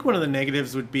 I think one of the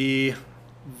negatives would be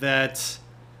that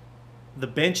the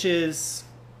benches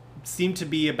seem to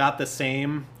be about the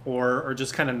same or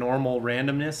just kind of normal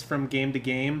randomness from game to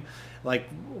game. like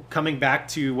coming back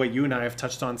to what you and I have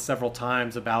touched on several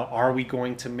times about, are we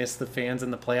going to miss the fans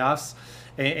in the playoffs?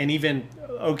 And even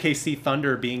OKC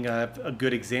Thunder being a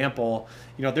good example,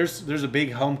 there's a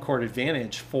big home court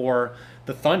advantage for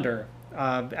the Thunder,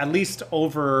 at least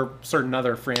over certain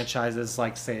other franchises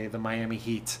like, say, the Miami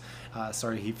Heat.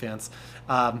 Sorry, Heat fans.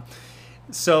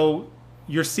 So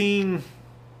you're seeing,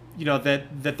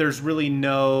 that there's really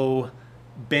no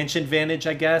bench advantage,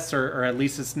 I guess, or at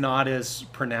least it's not as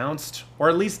pronounced, or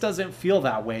at least doesn't feel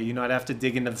that way. I'd have to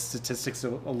dig into the statistics a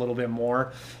little bit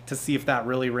more to see if that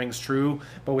really rings true.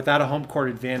 But without a home court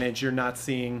advantage, you're not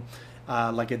seeing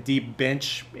like a deep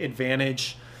bench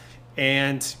advantage.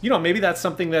 And, maybe that's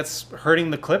something that's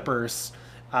hurting the Clippers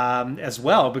as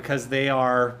well, because they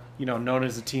are, known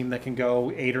as a team that can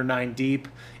go 8 or 9 deep,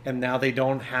 and now they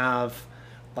don't have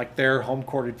like their home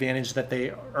court advantage that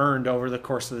they earned over the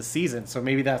course of the season. So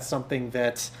maybe that's something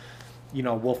that,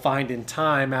 we'll find in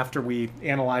time after we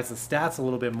analyze the stats a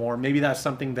little bit more. Maybe that's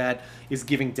something that is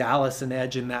giving Dallas an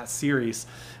edge in that series.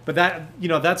 But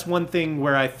that's one thing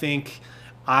where I think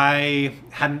I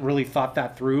hadn't really thought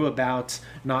that through about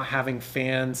not having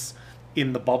fans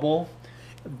in the bubble,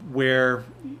 where,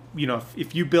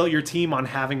 if you built your team on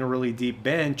having a really deep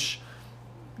bench,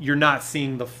 you're not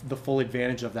seeing the full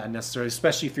advantage of that necessarily,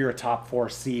 especially if you're a top 4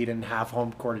 seed and have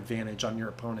home court advantage on your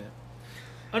opponent.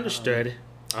 Understood.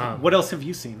 What else have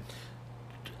you seen?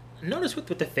 Notice with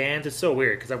the fans, it's so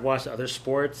weird because I've watched other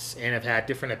sports and I've had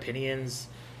different opinions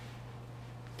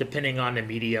depending on the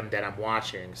medium that I'm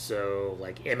watching. So,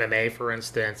 like MMA, for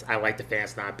instance, I like the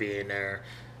fans not being there.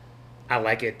 I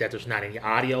like it that there's not any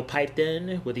audio piped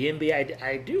in. With the NBA,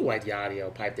 I do like the audio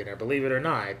piped in there, believe it or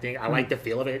not. I think I like the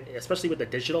feel of it, especially with the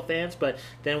digital fans. But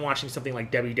then watching something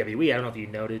like WWE, I don't know if you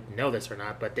know this or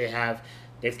not, but they've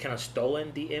kind of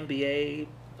stolen the NBA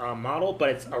model.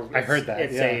 But I heard that.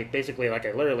 It's basically like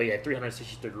literally a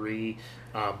 360-degree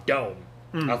dome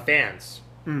of fans.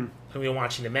 When you're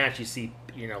watching the match, you see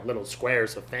little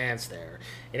squares of fans there,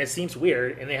 and it seems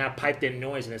weird, and they have piped in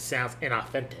noise and it sounds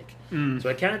inauthentic. So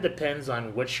it kind of depends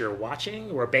on what you're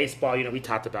watching. Where baseball, we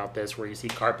talked about this, where you see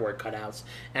cardboard cutouts.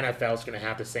 NFL is going to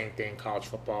have the same thing. College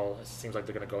football, it seems like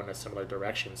they're going to go in a similar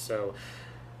direction. So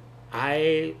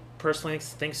I personally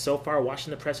think so far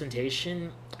watching the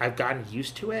presentation, I've gotten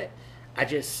used to it.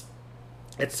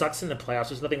 It sucks in the playoffs.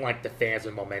 There's nothing like the fans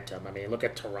and momentum. I mean, look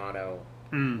at Toronto.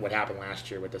 What happened last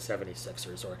year with the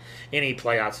 76ers, or any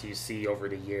playoffs you see over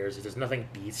the years. There's nothing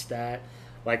beats that.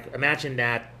 Like, imagine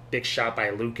that big shot by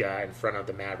Luka in front of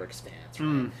the Mavericks fans.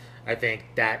 Right? I think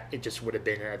that it just would have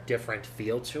been a different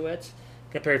feel to it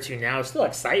compared to now. It's still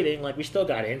exciting. Like, we still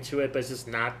got into it, but it's just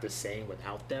not the same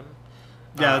without them.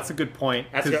 Yeah, that's a good point.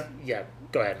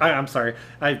 Go ahead. I'm sorry.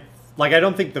 I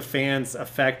don't think the fans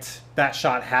affect that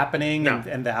shot happening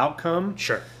and the outcome.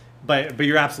 Sure. But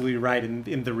you're absolutely right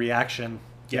in the reaction.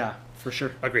 Yeah, for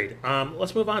sure. Agreed.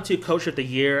 Let's move on to Coach of the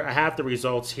Year. I have the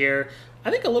results here.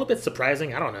 I think a little bit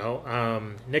surprising. I don't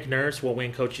know. Nick Nurse will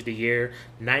win Coach of the Year.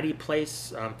 90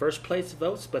 place, first place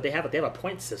votes, but they have a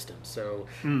point system. So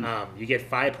you get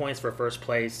 5 points for first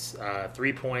place,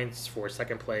 3 points for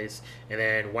second place, and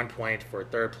then 1 point for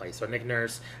third place. So Nick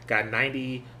Nurse got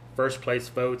 90 first place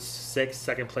votes, 6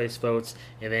 second place votes,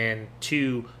 and then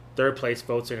 2 third place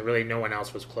votes, and really no one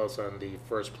else was close on the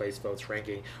first place votes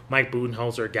ranking. Mike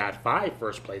Budenholzer got 5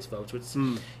 first place votes, which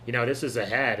this is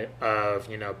ahead of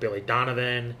Billy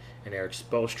Donovan and Eric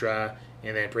Spoelstra,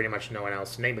 and then pretty much no one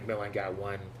else. Nate McMillan got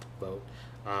 1 vote.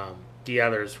 The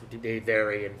others, they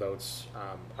vary in votes,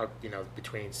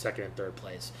 between second and third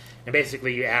place. And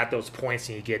basically, you add those points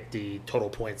and you get the total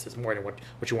points. It's more than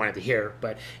what you wanted to hear.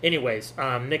 But anyways,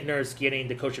 Nick Nurse getting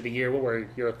the Coach of the Year. What were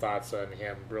your thoughts on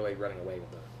him really running away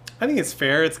with it? I think it's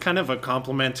fair. It's kind of a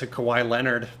compliment to Kawhi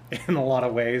Leonard in a lot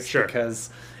of ways, sure, because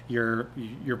you're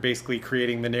basically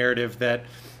creating the narrative that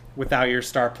without your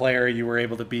star player, you were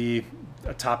able to be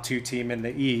a top 2 team in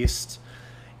the East.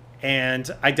 And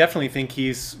I definitely think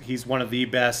he's one of the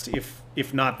best,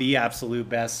 if not the absolute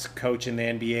best coach in the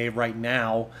NBA right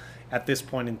now at this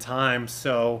point in time.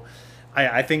 So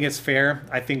I think it's fair.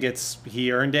 I think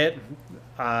he earned it.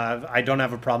 I don't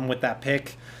have a problem with that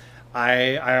pick.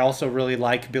 I also really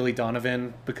like Billy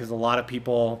Donovan because a lot of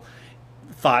people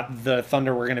thought the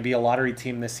Thunder were going to be a lottery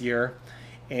team this year.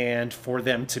 And for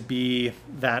them to be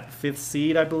that 5th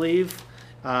seed, I believe,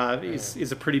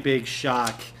 is a pretty big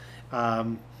shock.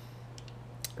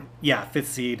 5th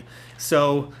seed.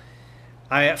 So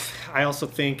I also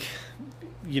think,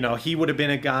 he would have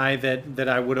been a guy that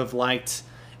I would have liked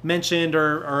mentioned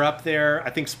or up there.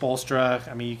 I think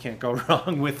Spoelstra, you can't go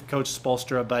wrong with Coach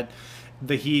Spoelstra, but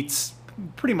the Heat's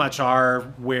pretty much are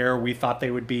where we thought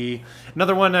they would be.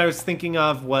 Another one I was thinking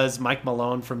of was Mike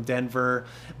Malone from Denver,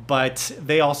 but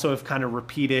they also have kind of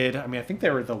repeated. I mean, I think they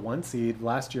were the 1 seed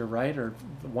last year, right? Or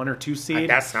the 1 or 2 seed.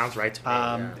 That sounds right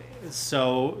to me.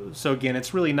 So again,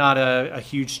 it's really not a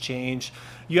huge change.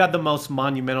 You had the most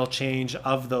monumental change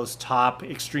of those top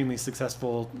extremely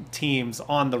successful teams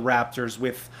on the Raptors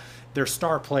with their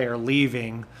star player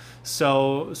leaving.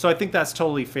 So I think that's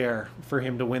totally fair for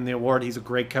him to win the award. He's a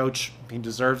great coach. He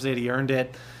deserves it. He earned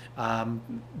it.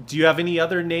 Do you have any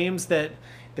other names that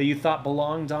you thought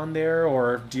belonged on there,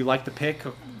 or do you like the pick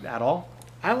at all?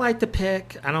 I like the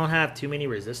pick. I don't have too many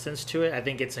resistance to it. I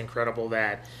think it's incredible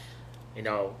that,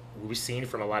 we've seen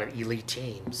from a lot of elite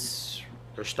teams,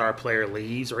 their star player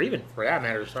leaves, or even for that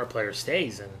matter, their star player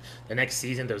stays, and the next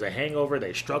season there's a hangover,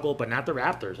 they struggle, but not the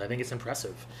Raptors. I think it's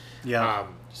impressive. Yeah.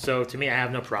 So to me, I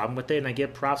have no problem with it, and I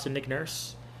give props to Nick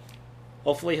Nurse.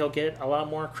 Hopefully he'll get a lot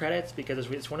more credits, because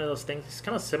it's one of those things. It's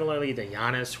kind of similarly to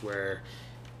Giannis, where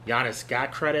Giannis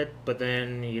got credit, but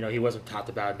then he wasn't talked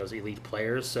about in those elite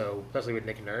players. So especially with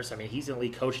Nick Nurse, I mean, he's an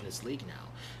elite coach in this league now,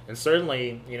 and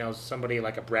certainly somebody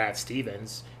like a Brad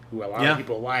Stevens, who a lot of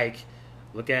people like.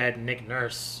 Look at Nick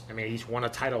Nurse. I mean, he's won a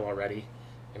title already.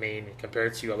 I mean,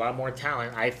 compared to a lot more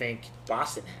talent, I think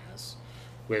Boston has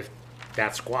with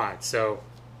that squad. So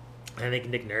I think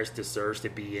Nick Nurse deserves to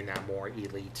be in that more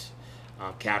elite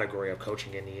category of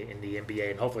coaching in the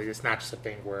NBA. And hopefully it's not just a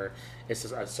thing where it's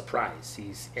just a surprise.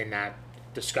 He's in that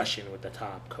discussion with the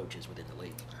top coaches within the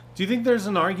league. Do you think there's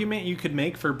an argument you could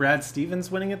make for Brad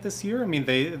Stevens winning it this year? I mean,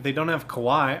 they don't have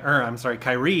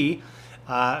Kyrie,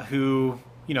 who...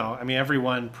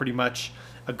 everyone pretty much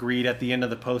agreed at the end of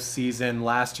the postseason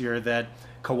last year that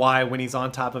Kawhi, when he's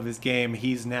on top of his game,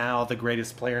 he's now the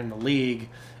greatest player in the league.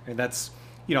 And that's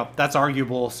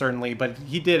arguable, certainly, but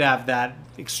he did have that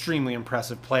extremely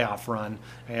impressive playoff run,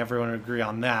 and everyone would agree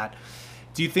on that.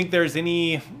 Do you think there's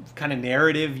any kind of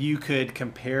narrative you could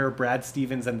compare Brad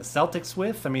Stevens and the Celtics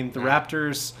with? I mean, the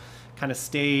Raptors kind of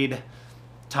stayed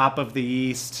top of the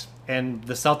East, and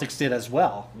the Celtics did as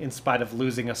well, in spite of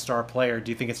losing a star player. Do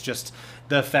you think it's just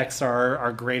the effects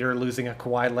are greater losing a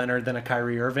Kawhi Leonard than a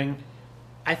Kyrie Irving?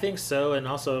 I think so, and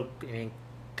also,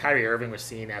 Kyrie Irving was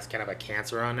seen as kind of a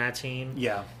cancer on that team.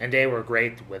 Yeah. And they were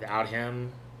great without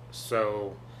him.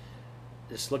 So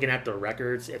just looking at the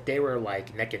records, if they were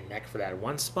like neck and neck for that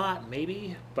one spot,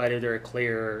 maybe. But if they're a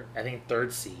clear, I think,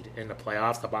 3rd seed in the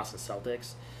playoffs, the Boston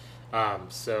Celtics.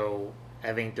 So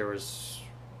I think there was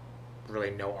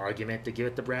really no argument to give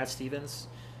it to Brad Stevens,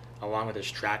 along with his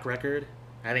track record.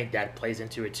 I think that plays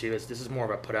into it too. This is more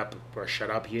of a put up or shut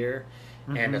up year.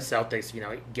 Mm-hmm. And the Celtics,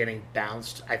 getting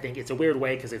bounced. I think it's a weird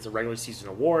way because it's a regular season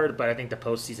award, but I think the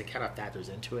postseason kind of factors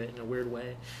into it in a weird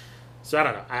way. So I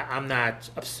don't know. I'm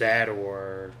not upset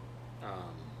or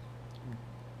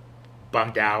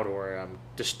bummed out or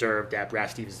disturbed that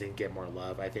Brad Stevens didn't get more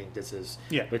love. I think this is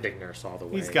with Nick Nurse all the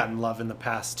way. He's gotten love in the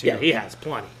past too. Yeah, he has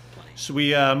plenty. Should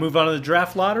we move on to the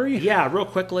draft lottery? Yeah, real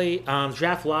quickly.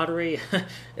 Draft lottery.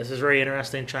 This is very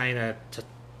interesting. Trying to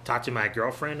talk to my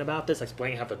girlfriend about this,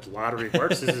 explaining how the lottery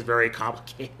works. This is very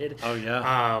complicated. Oh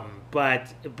yeah.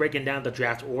 But breaking down the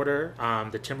draft order,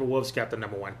 the Timberwolves got the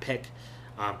number 1 pick,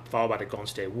 followed by the Golden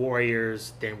State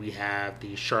Warriors. Then we have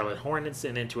the Charlotte Hornets,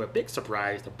 and then to a big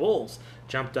surprise, the Bulls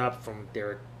jumped up from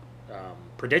their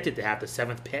predicted to have the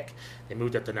 7th pick. They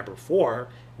moved up to number 4. And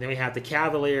then we have the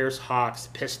Cavaliers, Hawks,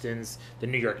 Pistons, the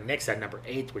New York Knicks at number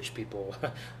 8, which people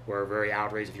were very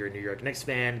outraged if you're a New York Knicks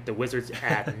fan. The Wizards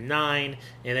at 9,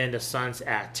 and then the Suns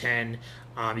at 10.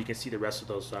 You can see the rest of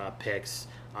those picks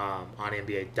on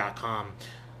NBA.com.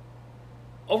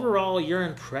 Overall, your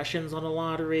impressions on the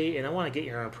lottery, and I want to get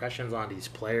your impressions on these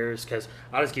players, because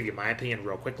I'll just give you my opinion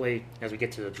real quickly. As we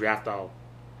get to the draft, we'll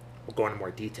go into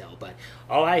more detail. But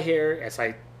all I hear, as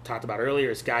I talked about earlier,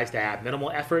 is guys that have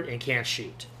minimal effort and can't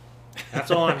shoot.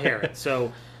 That's all I'm hearing.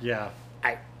 So yeah,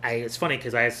 it's funny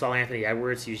because I saw Anthony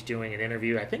Edwards. He was doing an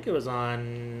interview. I think it was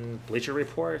on Bleacher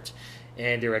Report,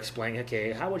 and they were explaining,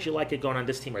 okay, how would you like it going on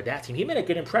this team or that team? He made a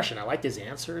good impression. I liked his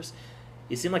answers.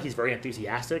 He seemed like he's very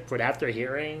enthusiastic. But after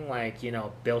hearing,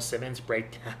 Bill Simmons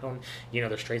break down,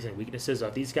 the strengths and weaknesses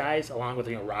of these guys, along with,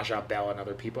 Rajah Bell and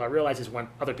other people, I realize it's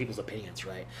other people's opinions,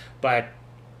 right? But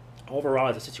overall,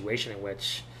 it's a situation in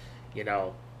which,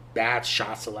 bad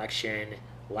shot selection,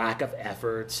 lack of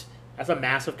effort, that's a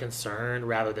massive concern,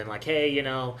 rather than like, hey,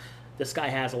 this guy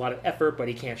has a lot of effort, but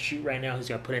he can't shoot right now. He's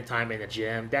going to put in time in the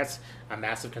gym. That's a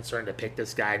massive concern to pick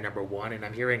this guy number 1. And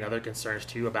I'm hearing other concerns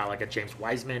too about like a James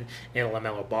Wiseman and a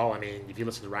LaMelo Ball. I mean, if you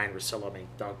listen to Ryan Russillo,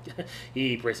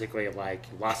 he basically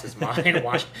lost his mind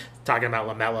talking about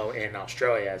LaMelo in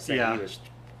Australia, saying he was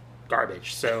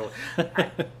garbage. So,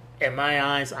 in my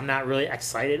eyes, I'm not really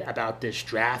excited about this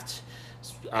draft.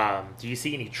 Do you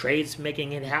see any trades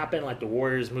making it happen, like the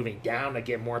Warriors moving down to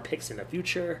get more picks in the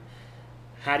future?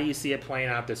 How do you see it playing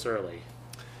out this early?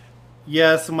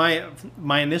 Yeah, so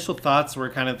my initial thoughts were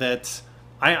kind of that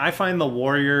I find the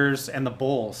Warriors and the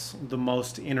Bulls the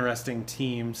most interesting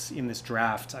teams in this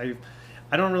draft.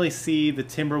 I don't really see the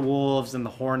Timberwolves and the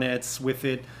Hornets with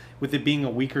it being a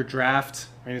weaker draft.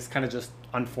 I mean, it's kind of just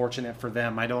unfortunate for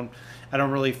them. I don't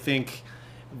really think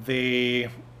they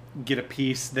get a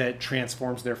piece that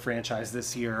transforms their franchise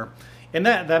this year. And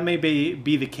that may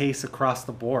be the case across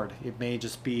the board. It may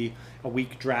just be a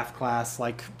weak draft class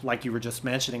like you were just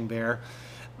mentioning there.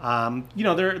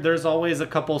 There's always a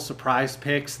couple surprise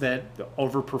picks that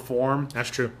overperform. That's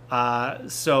true.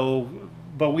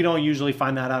 But we don't usually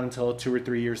find that out until 2 or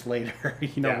 3 years later,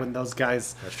 when those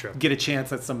guys get a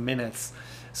chance at some minutes.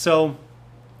 So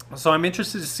I'm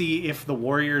interested to see if the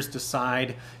Warriors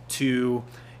decide to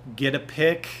get a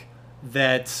pick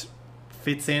that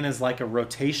fits in as like a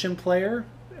rotation player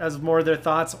as more of their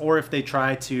thoughts, or if they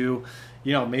try to,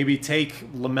 maybe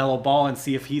take LaMelo Ball and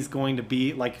see if he's going to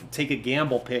be take a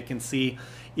gamble pick and see,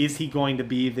 is he going to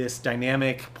be this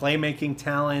dynamic playmaking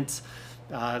talent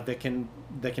that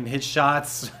can hit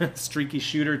shots, streaky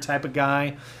shooter type of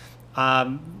guy.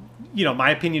 My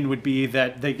opinion would be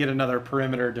that they get another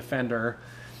perimeter defender.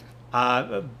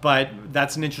 But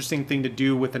that's an interesting thing to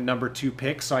do with a number 2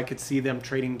 pick. So I could see them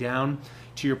trading down.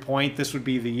 To your point, this would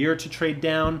be the year to trade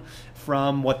down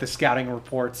from what the scouting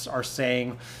reports are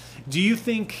saying. Do you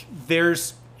think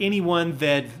there's anyone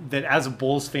that as a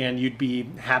Bulls fan you'd be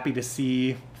happy to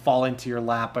see fall into your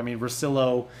lap? I mean,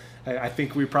 Russillo, I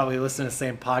think we probably listened to the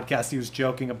same podcast. He was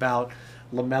joking about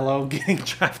LaMelo getting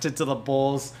drafted to the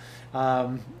Bulls.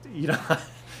 I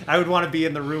would want to be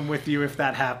in the room with you if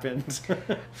that happened.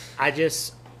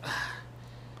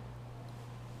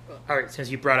 All right, since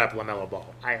you brought up LaMelo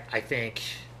Ball, I think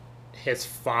his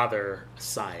father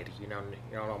aside, you don't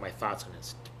know my thoughts on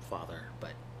his father,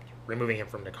 but removing him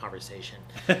from the conversation,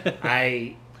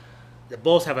 the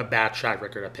Bulls have a bad track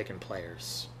record of picking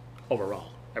players overall,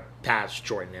 past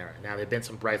Jordan era. Now, there have been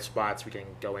some bright spots. We can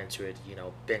go into it,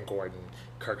 Ben Gordon,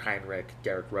 Kirk Heinrich,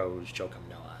 Derrick Rose, Joakim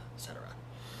Noah, etc.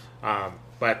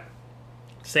 But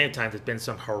at the same time, there's been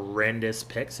some horrendous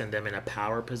picks and them in a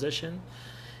power position.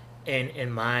 And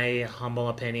in my humble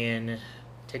opinion,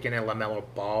 taking a LaMelo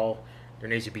Ball, there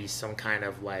needs to be some kind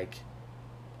of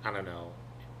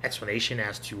explanation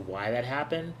as to why that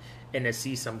happened, and to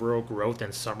see some real growth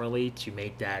in summer league to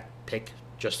make that pick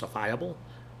justifiable.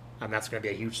 That's going to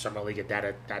be a huge summer league if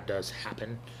that does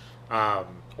happen, or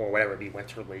whatever, be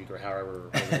winter league or however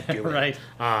we do it. Right.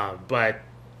 But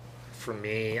for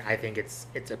me, I think it's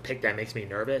a pick that makes me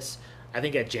nervous. I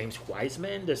think at James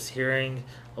Wiseman, just hearing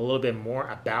a little bit more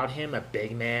about him, a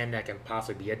big man that can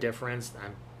possibly be a difference,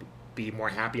 I'd be more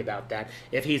happy about that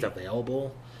if he's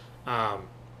available.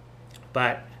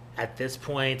 But at this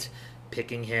point,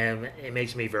 picking him, it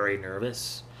makes me very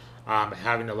nervous.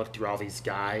 Having to look through all these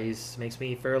guys makes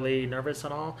me fairly nervous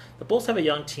and all. The Bulls have a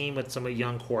young team with some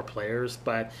young core players,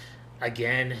 but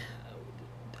again,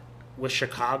 with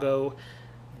Chicago,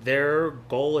 their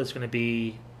goal is going to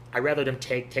be, I'd rather them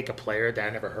take a player that I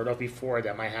never heard of before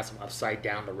that might have some upside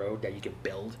down the road that you can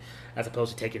build, as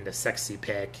opposed to taking the sexy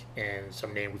pick and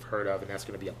some name we've heard of, and that's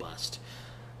going to be a bust.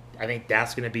 I think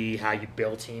that's going to be how you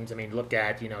build teams. I mean, look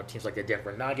at teams like the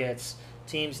Denver Nuggets,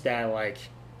 teams that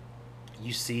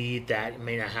you see that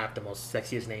may not have the most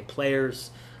sexiest named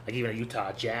players, like even a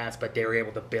Utah Jazz, but they were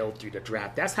able to build through the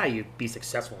draft. That's how you be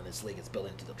successful in this league, is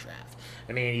building through the draft.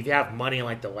 I mean, if you have money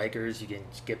like the Lakers, you can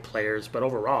get players, but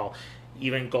overall,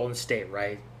 even Golden State,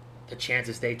 right? The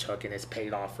chances they took, and it's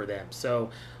paid off for them.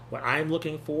 So what I'm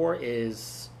looking for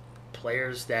is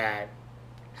players that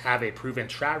have a proven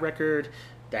track record,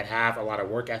 that have a lot of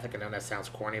work ethic. I know that sounds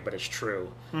corny, but it's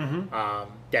true. Mm-hmm.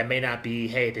 That may not be,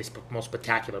 hey, they're most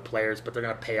spectacular players, but they're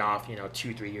going to pay off,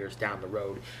 2-3 years down the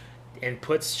road, and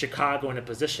puts Chicago in a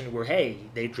position where, hey,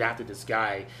 they drafted this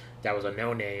guy that was a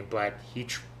no-name, but he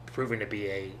proven to be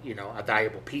a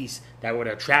valuable piece that would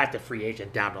attract a free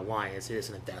agent down the line. It is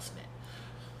an investment.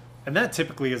 And that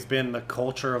typically has been the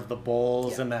culture of the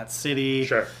Bulls in that city.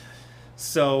 Sure.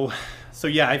 So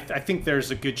yeah, I think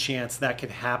there's a good chance that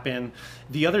could happen.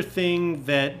 The other thing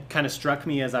that kind of struck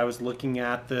me as I was looking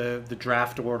at the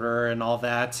draft order and all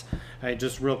that,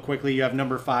 just real quickly, you have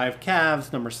number 5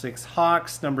 Cavs, number 6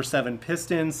 Hawks, number 7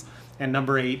 Pistons, and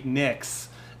number 8 Knicks,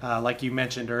 like you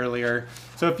mentioned earlier.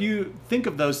 So if you think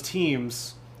of those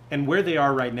teams and where they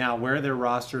are right now, where their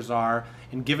rosters are,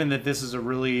 and given that this is a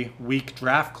really weak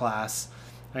draft class,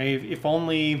 if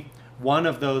only one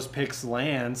of those picks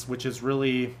lands, which is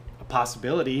really a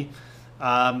possibility,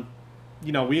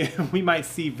 we might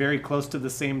see very close to the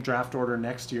same draft order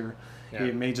next year. Yeah.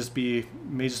 It may just be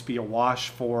a wash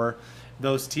for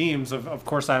those teams. Of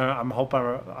course, I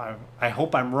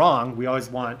hope I'm wrong. We always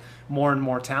want more and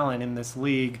more talent in this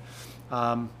league,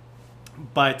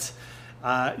 but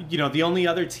the only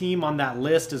other team on that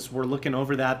list, as we're looking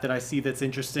over that I see that's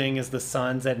interesting, is the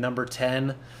Suns at number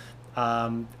 10,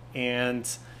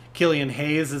 and Killian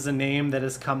Hayes is a name that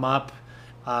has come up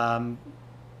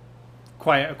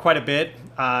quite a bit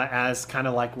as kind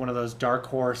of like one of those dark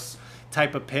horse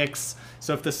type of picks.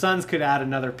 So if the Suns could add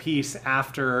another piece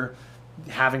after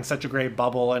having such a great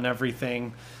bubble and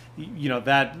everything,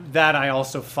 that I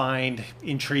also find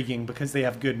intriguing, because they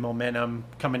have good momentum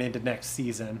coming into next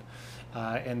season,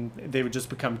 and they would just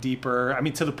become deeper. I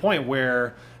mean, to the point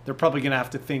where they're probably going to have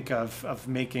to think of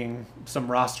making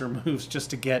some roster moves just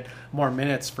to get more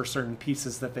minutes for certain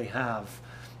pieces that they have.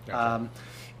 Gotcha.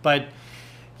 But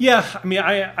yeah, I mean,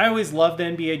 I always love the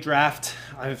NBA draft.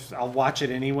 I'll watch it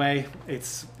anyway.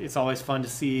 It's always fun to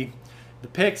see the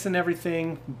picks and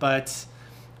everything, but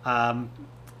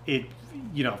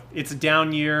it's a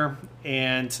down year,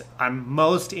 and I'm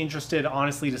most interested,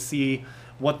 honestly, to see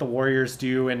what the Warriors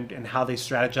do and how they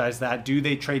strategize that. Do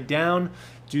they trade down?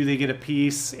 Do they get a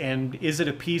piece? And is it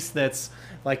a piece that's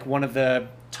like one of the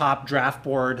top draft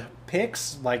board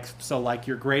picks, like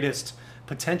your greatest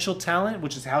potential talent,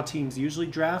 which is how teams usually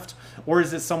draft, or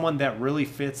is it someone that really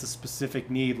fits a specific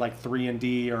need, like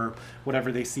 3-and-D or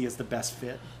whatever they see as the best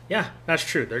fit? Yeah, that's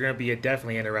true. They're going to be a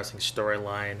definitely interesting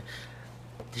storyline.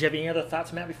 Did you have any other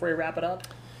thoughts, Matt, before we wrap it up?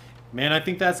 Man, I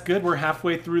think that's good. We're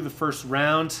halfway through the first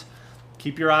round.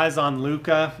 Keep your eyes on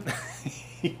Luka.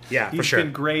 Yeah, for sure. He's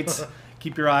been great.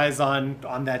 Keep your eyes on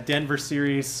that Denver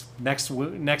series. Next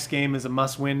game is a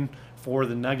must-win for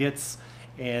the Nuggets.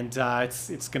 And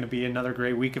it's going to be another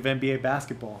great week of NBA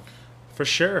basketball. For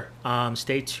sure.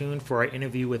 Stay tuned for our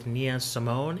interview with Nia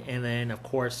Simone. And then, of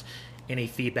course, any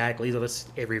feedback, leave us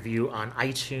a review on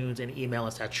iTunes and email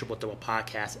us at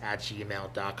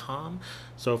tripledoublepodcast@gmail.com.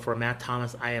 So for Matt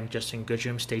Thomas, I am Justin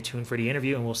Goodrum. Stay tuned for the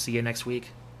interview, and we'll see you next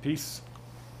week. Peace.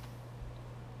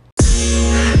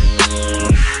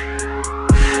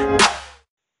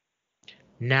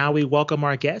 Now we welcome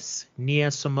our guest,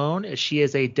 Nia Simone. She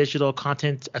is a digital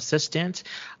content assistant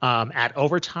at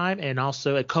Overtime and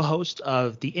also a co-host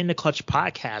of the In the Clutch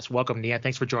podcast. Welcome, Nia.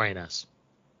 Thanks for joining us.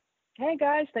 Hey,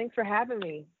 guys. Thanks for having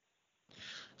me.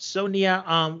 So, Nia,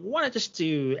 wanted just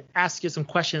to ask you some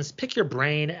questions, pick your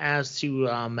brain as to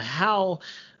how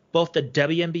both the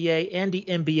WNBA and the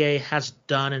NBA has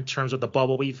done in terms of the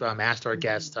bubble. We've asked our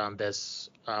guests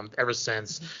this ever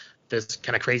since this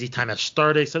kind of crazy time has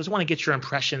started. So I just want to get your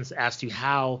impressions as to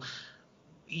how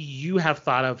you have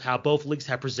thought of how both leagues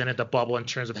have presented the bubble in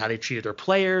terms of how they treated their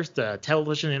players, the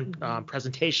television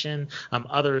presentation,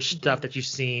 other stuff that you've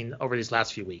seen over these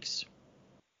last few weeks.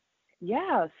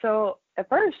 Yeah, so at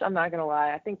first, I'm not going to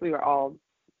lie, I think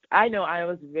I know I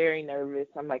was very nervous.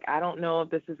 I'm like, I don't know if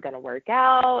this is going to work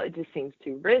out. It just seems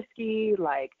too risky.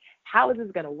 Like, how is this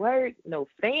going to work? No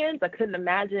fans. I couldn't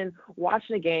imagine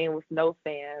watching a game with no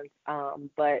fans.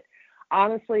 But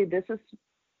honestly, this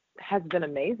has been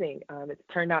amazing. It's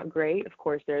turned out great. Of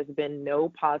course, there's been no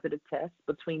positive tests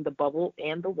between the bubble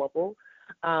and the wobble.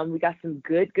 We got some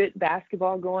good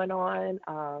basketball going on.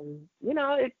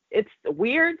 It's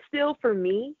weird still for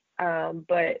me.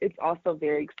 But it's also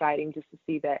very exciting just to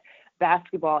see that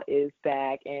basketball is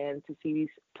back and to see these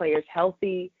players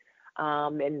healthy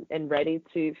and ready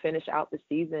to finish out the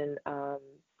season.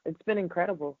 It's been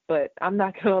incredible, but I'm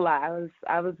not going to lie.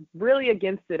 I was really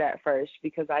against it at first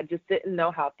because I just didn't know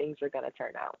how things were going to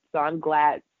turn out. So I'm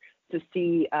glad to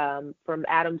see from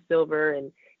Adam Silver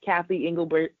and Kathy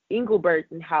Engelbert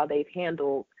and how they've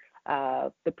handled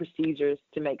the procedures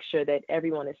to make sure that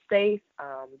everyone is safe.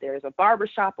 There's a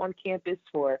barbershop on campus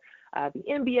for the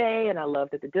NBA, and I love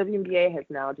that the WNBA has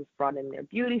now just brought in their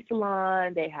beauty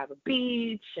salon. They have a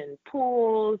beach and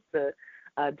pools. The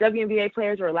WNBA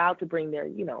players are allowed to bring their,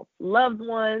 loved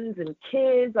ones and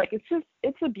kids. Like,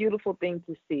 it's a beautiful thing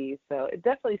to see. So it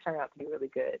definitely turned out to be really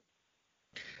good.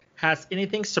 Has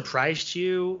anything surprised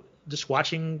you just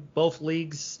watching both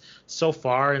leagues so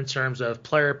far in terms of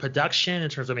player production, in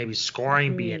terms of maybe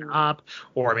scoring being up,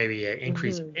 or maybe an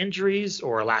increase in injuries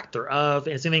or lack thereof?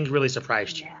 Has anything really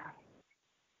surprised you?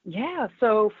 Yeah.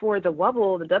 So for the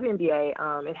wobble, the WNBA,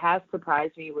 it has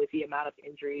surprised me with the amount of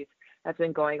injuries that's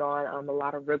been going on. A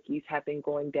lot of rookies have been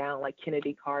going down, like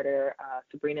Kennedy Carter,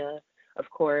 Sabrina, of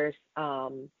course.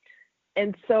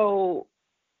 And so,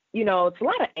 it's a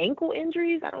lot of ankle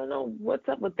injuries. I don't know what's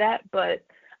up with that, but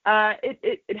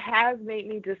It has made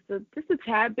me just a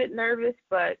tad bit nervous,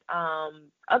 but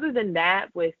other than that,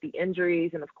 with the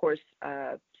injuries and of course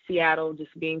Seattle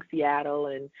just being Seattle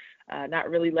and not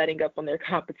really letting up on their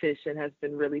competition has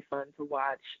been really fun to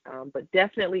watch. But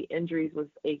definitely injuries was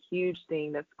a huge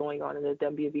thing that's going on in the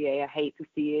WNBA. I hate to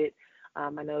see it. I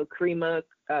know Karima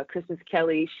Christmas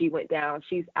Kelly, she went down.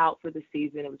 She's out for the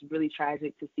season. It was really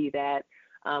tragic to see that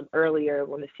earlier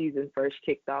when the season first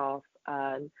kicked off.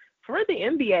 For the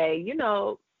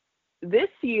NBA, this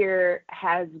year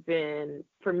has been,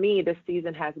 for me, this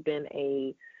season has been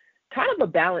a kind of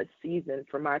a balanced season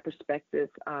from my perspective.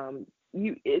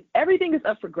 Everything is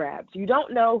up for grabs. You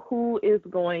don't know who is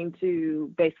going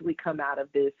to basically come out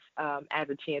of this as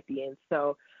a champion.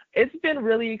 So it's been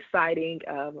really exciting.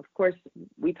 Of course,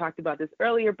 we talked about this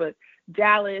earlier, but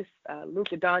Dallas,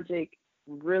 Luka Doncic,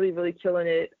 really, really killing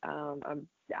it.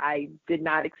 I did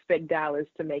not expect Dallas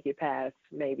to make it past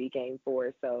maybe Game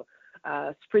 4. So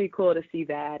it's pretty cool to see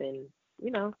that and,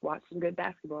 watch some good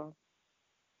basketball.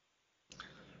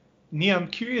 Nia, I'm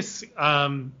curious.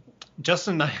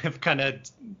 Justin and I have kind of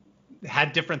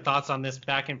had different thoughts on this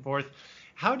back and forth.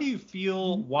 How do you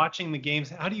feel watching the games?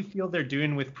 How do you feel they're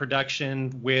doing with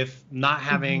production, with not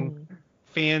having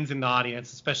fans in the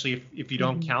audience, especially if you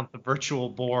don't count the virtual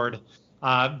board?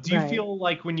 Do you feel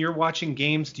like when you're watching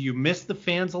games, do you miss the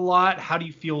fans a lot? How do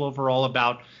you feel overall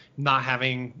about not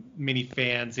having many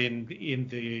fans in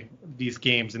these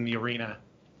games in the arena?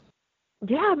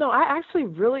 Yeah, no, I actually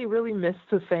really, really miss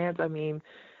the fans. I mean,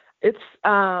 it's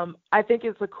I think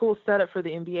it's a cool setup for the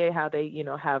NBA how they,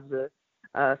 have the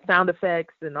sound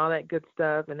effects and all that good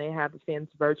stuff, and they have the fans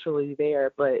virtually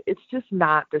there, but it's just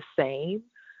not the same.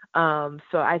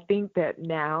 So I think that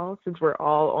now, since we're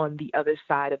all on the other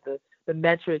side of the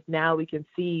metric, now we can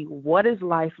see what is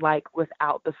life like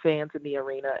without the fans in the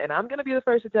arena. And I'm going to be the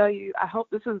first to tell you, I hope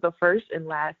this is the first and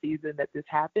last season that this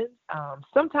happens.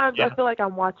 Sometimes I feel like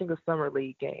I'm watching a summer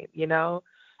league game,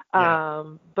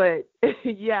 but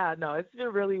yeah, no, it's been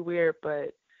really weird,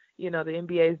 but the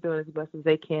NBA is doing as best as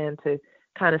they can to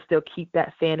kind of still keep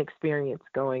that fan experience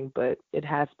going, but it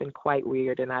has been quite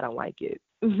weird and I don't like it.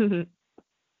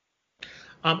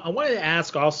 I wanted to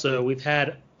ask also, we've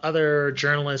had other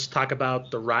journalists talk about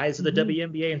the rise of the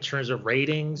WNBA in terms of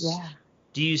ratings. Yeah.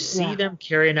 Do you see them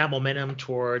carrying that momentum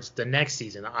towards the next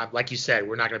season? Like you said,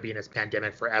 we're not going to be in this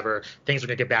pandemic forever. Things are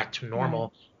going to get back to normal.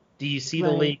 Right. Do you see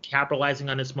the league capitalizing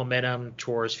on its momentum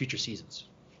towards future seasons?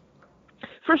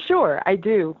 For sure, I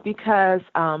do, because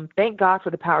thank God for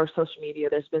the power of social media.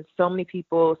 There's been so many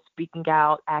people speaking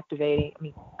out, advocating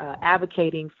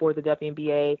for the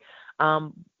WNBA.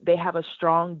 They have a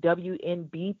strong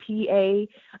WNBPA.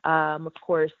 Of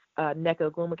course,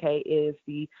 Nneka Ogwumike is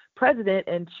the president,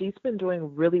 and she's been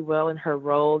doing really well in her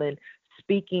role and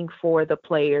speaking for the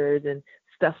players and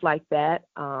stuff like that.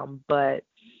 But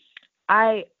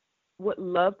I would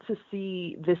love to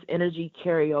see this energy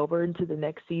carry over into the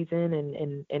next season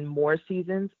and more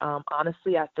seasons.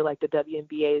 Honestly, I feel like the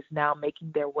WNBA is now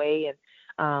making their way and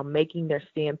making their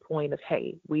standpoint of,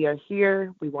 hey, we are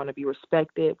here, we want to be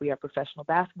respected, we are professional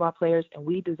basketball players, and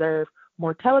we deserve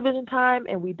more television time,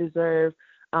 and we deserve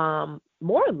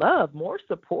more love, more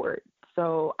support.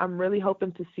 So I'm really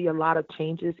hoping to see a lot of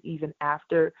changes even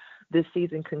after this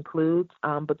season concludes.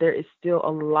 But there is still a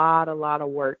lot of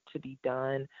work to be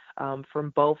done from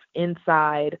both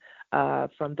inside,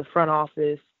 from the front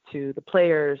office to the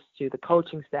players, to the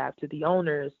coaching staff, to the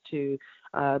owners, to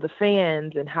the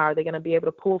fans, and how are they going to be able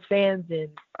to pull fans in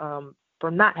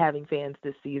from not having fans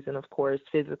this season, of course,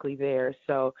 physically there.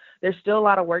 So there's still a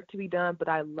lot of work to be done, but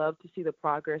I love to see the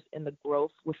progress and the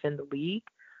growth within the league.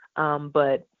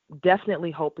 But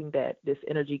definitely hoping that this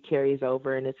energy carries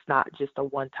over and it's not just a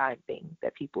one-time thing,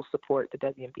 that people support the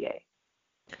WNBA.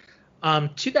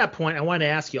 To that point, I wanted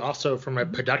to ask you also from a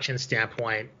production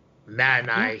standpoint, Matt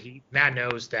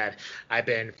knows that I've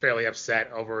been fairly upset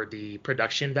over the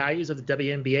production values of the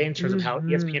WNBA in terms of how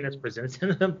ESPN has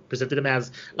presented them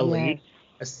as a league.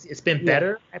 It's been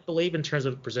better, I believe, in terms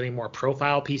of presenting more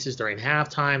profile pieces during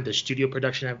halftime. The studio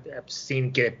production I've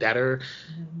seen get better.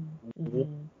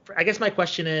 I guess my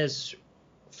question is,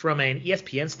 from an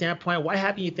ESPN standpoint, why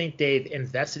haven't you think they've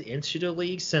invested into the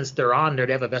league since they're on there?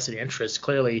 They have a vested interest.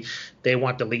 Clearly, they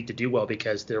want the league to do well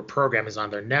because their program is on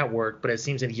their network. But it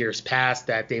seems in years past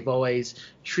that they've always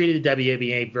treated the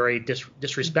WNBA very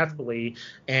disrespectfully.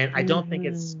 And I don't think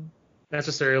it's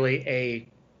necessarily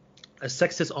a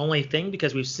sexist only thing?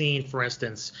 Because we've seen, for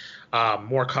instance,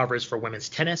 more coverage for women's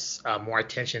tennis, more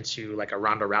attention to like a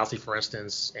Ronda Rousey, for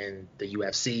instance, in the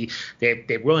UFC.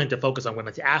 They're willing to focus on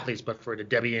women's athletes, but for the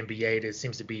WNBA, there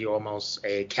seems to be almost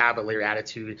a cavalier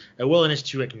attitude, a willingness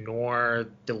to ignore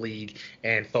the league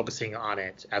and focusing on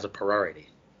it as a priority.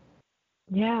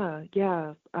 Yeah,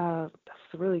 yeah,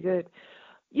 that's really good.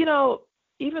 You know,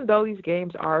 even though these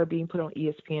games are being put on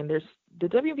ESPN, there's the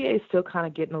WNBA is still kind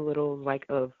of getting a little like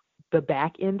of the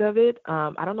back end of it.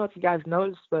 I don't know if you guys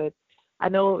noticed, but I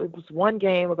know it was one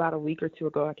game about a week or two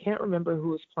ago. I can't remember who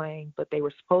was playing, but they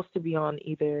were supposed to be on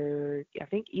either I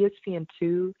think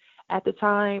ESPN2 at the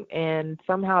time, and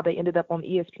somehow they ended up on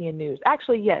ESPN News.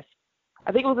 Actually, yes,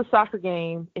 I think it was a soccer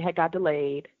game. It had got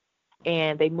delayed,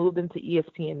 and they moved them to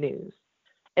ESPN News.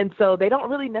 And so they don't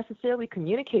really necessarily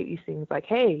communicate these things like,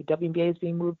 hey, WNBA is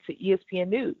being moved to ESPN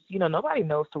News. You know, nobody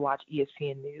knows to watch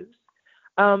ESPN News.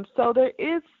 So there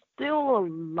is still a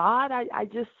lot. I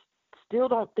just still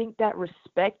don't think that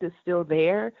respect is still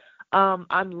there.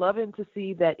 I'm loving to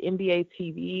see that NBA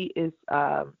TV is,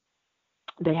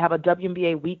 they have a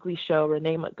WNBA weekly show.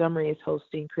 Renee Montgomery is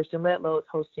hosting, Christian Ledlow is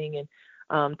hosting,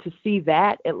 and to see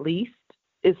that at least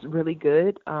is really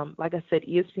good. Like I said,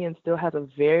 ESPN still has a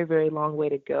very, very long way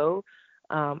to go.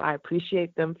 I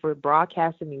appreciate them for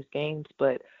broadcasting these games,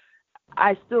 but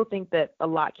I still think that a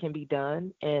lot can be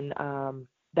done, and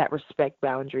that respect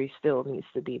boundary still needs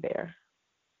to be there.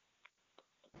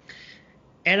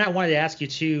 And I wanted to ask you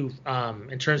too,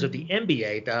 in terms of the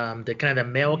NBA, the kind of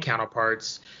the male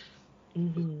counterparts.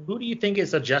 Mm-hmm. Who do you think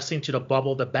is adjusting to the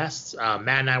bubble the best?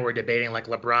 Matt and I were debating like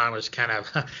LeBron was kind of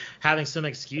having some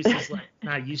excuses, like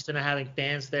not used to not having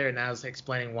fans there, and I was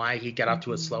explaining why he got off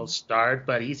to a slow Mm-hmm. start.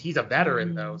 But he's a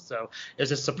veteran though, Mm-hmm. so it's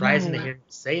just surprising to Right. hear him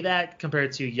say that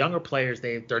compared to younger players.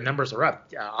 Their numbers are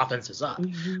up, offense is up.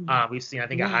 Mm-hmm. We've seen I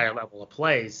think a Yeah. higher level of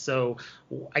plays. So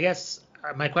I guess.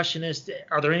 My question is,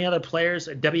 are there any other players,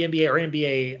 WNBA or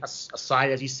NBA aside,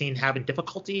 as you've seen having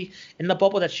difficulty in the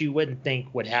bubble that you wouldn't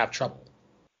think would have trouble?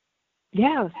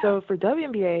 Yeah, so for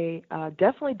WNBA,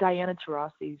 definitely Diana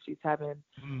Taurasi. She's having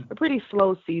Mm. a pretty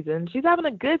slow season. She's having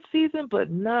a good season, but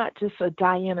not just a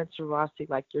Diana Taurasi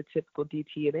like your typical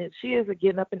DT. And she is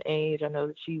getting up in age. I know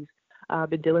that she's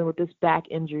been dealing with this back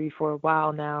injury for a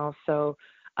while now. So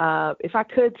if I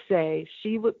could say,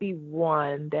 she would be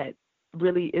one that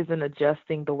really isn't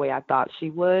adjusting the way I thought she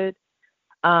would.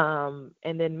 And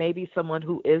then maybe someone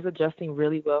who is adjusting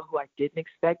really well, who I didn't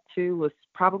expect to, was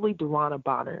probably Duana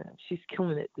Bonner. She's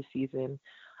killing it this season.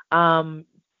 Um,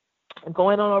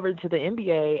 Going on over to the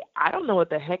NBA, I don't know what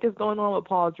the heck is going on with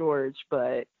Paul George,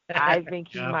 but I think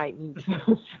he Yeah. might need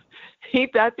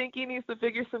I think he needs to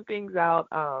figure some things out.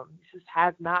 He just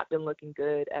has not been looking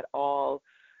good at all.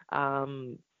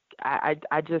 Um, I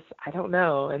don't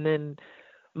know. And then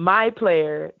my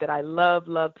player that I love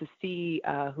to see,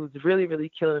 who's really,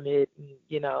 really killing it, and,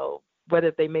 you know,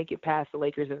 whether they make it past the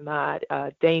Lakers or not,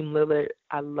 Dame Lillard,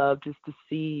 I love just to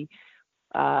see.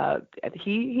 Uh,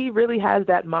 he really has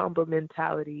that Mamba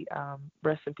mentality.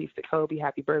 Rest in peace to Kobe.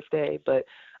 Happy birthday. But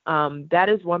that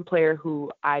is one player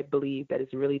who I believe that is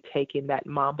really taking that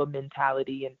Mamba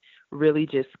mentality and really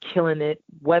just killing it.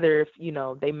 Whether if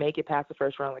they make it past the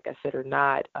first round, like I said, or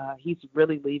not, he's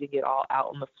really leaving it all out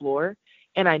on the floor.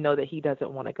 And I know that he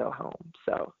doesn't want to go home.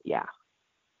 So yeah.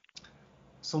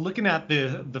 So looking at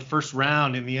the first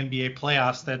round in the NBA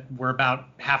playoffs that we're about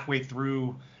halfway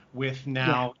through with Yeah.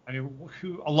 now, I mean,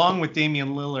 who along with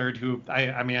Damian Lillard, who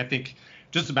I mean I think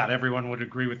just about everyone would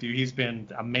agree with you, he's been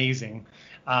amazing.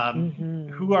 Hmm.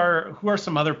 Who are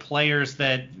some other players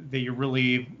that you're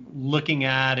really looking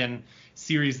at and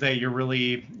series that you're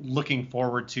really looking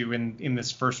forward to in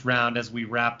this first round as we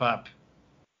wrap up?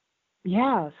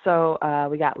 Yeah, so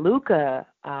we got Luca.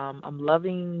 I'm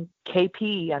loving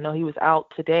KP. I know he was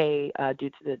out today due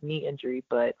to the knee injury,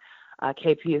 but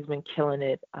KP has been killing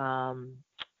it.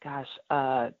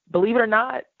 Believe it or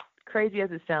not, crazy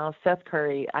as it sounds, Seth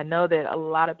Curry. I know that a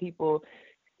lot of people,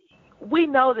 we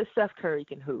know that Seth Curry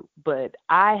can hoop, but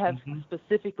I have Hmm.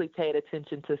 specifically paid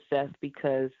attention to Seth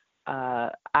because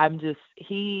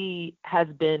he has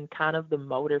been kind of the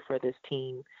motor for this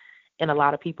team, and a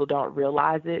lot of people don't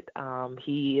realize it.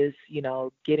 He is,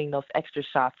 getting those extra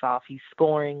shots off. He's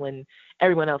scoring when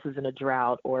everyone else is in a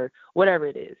drought or whatever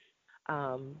it is.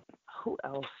 Um, who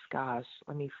else? Gosh,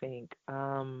 let me think.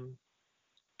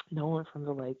 No one from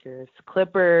the Lakers,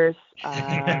 Clippers.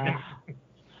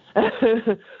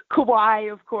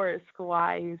 Kawhi, of course.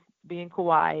 Kawhi is being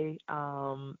Kawhi,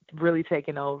 really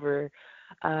taking over.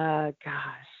 Gosh,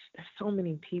 there's so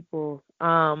many people.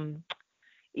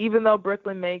 Even though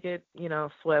Brooklyn make it,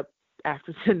 swept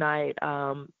after tonight,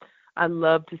 I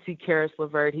love to see Karis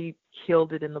LeVert. He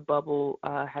killed it in the bubble,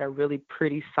 had a really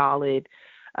pretty solid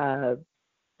uh,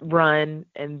 run,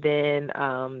 and then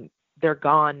they're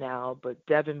gone now. But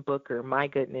Devin Booker, my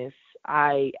goodness,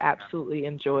 I absolutely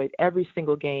enjoyed every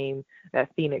single game that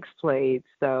Phoenix played.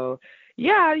 So,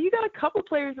 yeah, you got a couple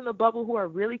players in the bubble who are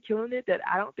really killing it that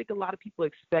I don't think a lot of people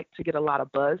expect to get a lot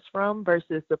of buzz from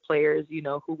versus the players,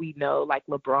 who we know like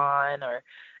LeBron or,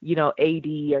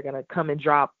 AD are going to come and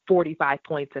drop 45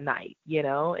 points a night,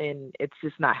 and it's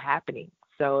just not happening.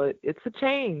 So it's a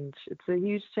change. It's a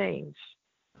huge change.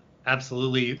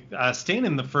 Absolutely. Staying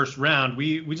in the first round,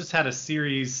 we just had a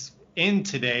series in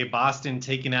today, Boston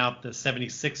taking out the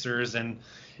 76ers. And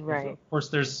right. Of course,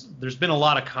 there's been a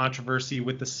lot of controversy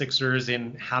with the Sixers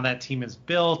and how that team is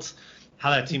built,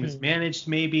 how that team is managed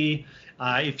maybe.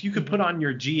 If you could put on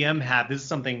your GM hat, this is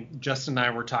something Justin and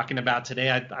I were talking about today.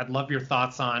 I'd love your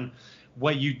thoughts on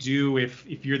what you do if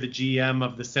you're the GM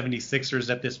of the 76ers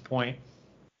at this point.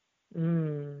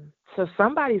 So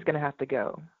somebody's going to have to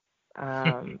go.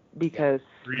 Because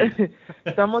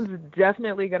someone's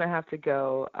definitely going to have to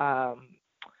go. I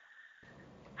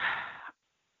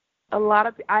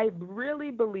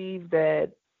really believe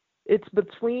that it's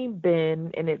between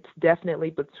Ben and it's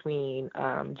definitely between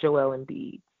Joel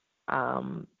Embiid.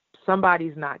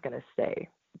 Somebody's not going to stay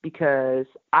because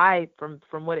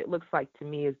from what it looks like to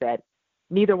me is that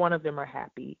neither one of them are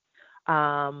happy.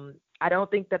 I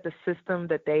don't think that the system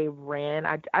that they ran,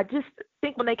 I just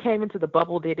think when they came into the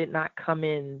bubble, they did not come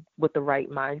in with the right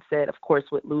mindset, of course,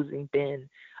 with losing Ben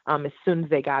as soon as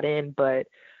they got in. But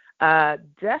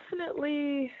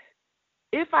definitely,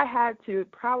 if I had to,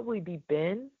 it'd probably be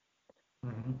Ben.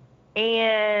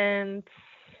 And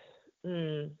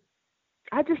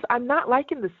I'm not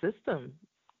liking the system.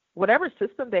 Whatever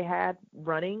system they had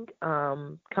running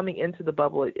coming into the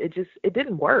bubble, it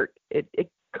didn't work.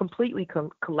 It completely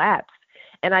collapsed.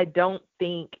 And I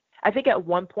think at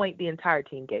one point the entire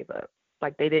team gave up.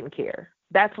 Like they didn't care.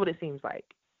 That's what it seems like.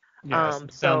 Yes,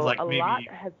 it sounds like maybe. Lot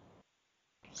has,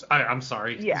 I'm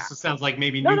sorry. Yeah. This sounds like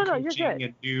maybe new coaching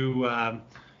and new and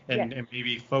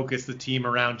maybe focus the team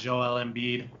around Joel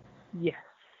Embiid.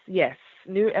 Yes,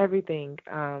 new everything.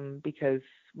 Because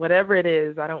whatever it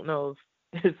is, I don't know if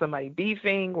there's somebody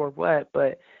beefing or what,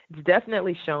 but it's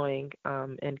definitely showing.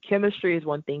 And chemistry is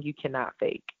one thing you cannot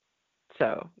fake.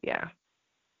 So, yeah.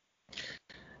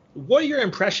 What are your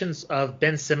impressions of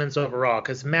Ben Simmons overall?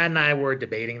 Because Matt and I were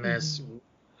debating this.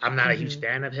 I'm not a huge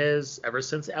fan of his ever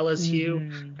since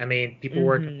LSU. I mean, people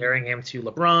were comparing him to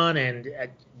LeBron, and I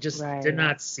just did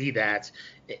not see that.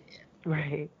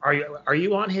 Right. Are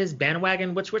you on his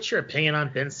bandwagon? What's your opinion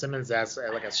on Ben Simmons as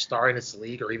like a star in this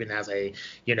league, or even as a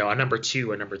a number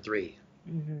 2 or number 3?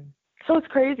 So it's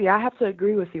crazy. I have to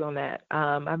agree with you on that.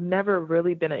 I've never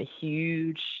really been a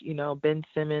huge, Ben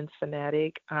Simmons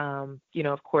fanatic.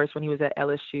 Of course, when he was at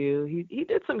LSU, he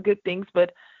did some good things,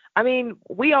 but I mean,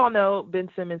 we all know Ben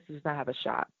Simmons does not have a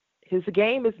shot. His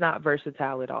game is not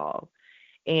versatile at all.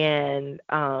 And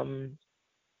I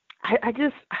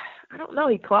don't know.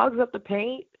 He clogs up the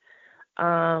paint.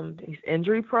 He's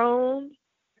injury prone.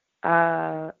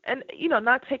 And,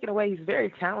 not taken away, he's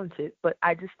very talented, but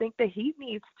I just think that he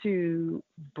needs to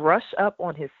brush up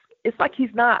on it's like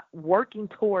he's not working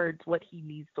towards what he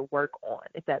needs to work on,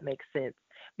 if that makes sense.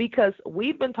 Because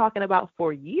we've been talking about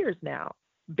for years now,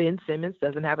 Ben Simmons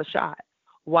doesn't have a shot.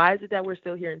 Why is it that we're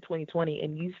still here in 2020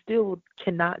 and you still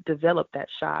cannot develop that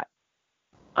shot?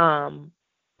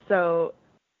 So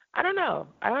I don't know.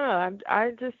 I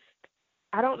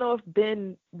don't know if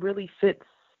Ben really fits.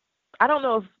 I don't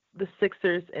know if the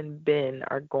Sixers and Ben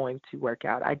are going to work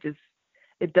out.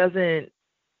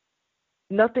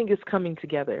 Nothing is coming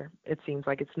together. It seems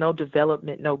like it's no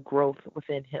development, no growth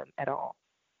within him at all.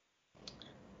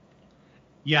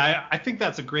 Yeah, I think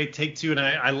that's a great take too. And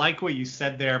I like what you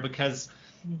said there because,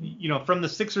 from the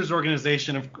Sixers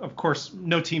organization, of course,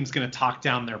 no team's going to talk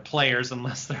down their players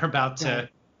unless they're about to,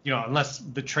 unless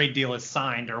the trade deal is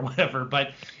signed or whatever.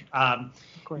 But,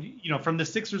 from the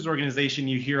Sixers organization,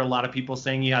 you hear a lot of people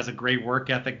saying he has a great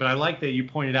work ethic. But I like that you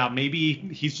pointed out maybe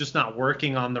he's just not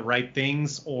working on the right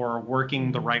things or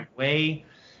working the right way.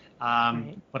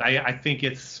 But I think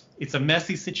it's a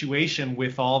messy situation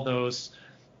with all those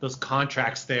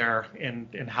contracts there and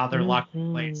how they're locked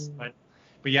in place.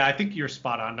 But yeah, I think you're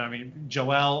spot on. I mean,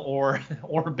 Joel or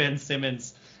Ben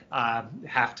Simmons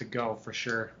have to go for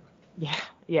sure.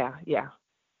 Yeah.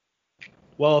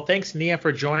 Well, thanks, Nia,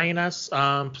 for joining us.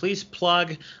 Please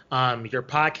plug your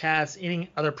podcast, any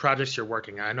other projects you're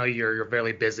working on. I know you're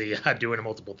very busy doing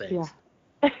multiple things.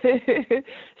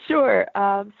 Sure.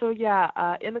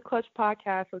 In the Clutch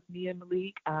podcast with me and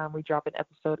Malik, we drop an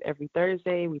episode every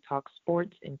Thursday. We talk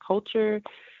sports and culture.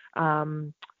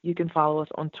 You can follow us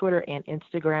on Twitter and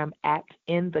Instagram at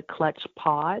In the Clutch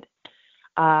Pod.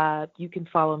 You can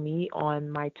follow me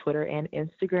on my Twitter and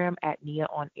Instagram at Nia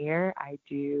on Air. I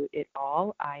do it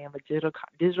all. I am a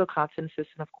digital content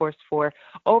assistant, of course, for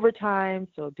Overtime,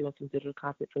 so doing some digital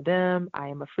content for them. I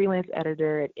am a freelance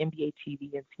editor at NBA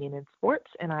TV and CNN Sports,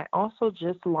 and I also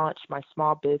just launched my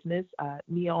small business,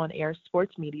 Nia on Air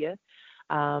Sports Media,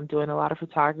 doing a lot of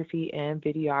photography and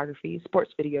videography,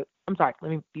 sports video. I'm sorry,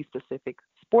 let me be specific.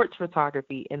 Sports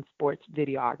photography and sports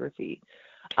videography.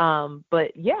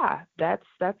 But yeah, that's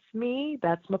me.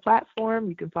 That's my platform.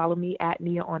 You can follow me at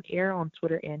Nia on Air on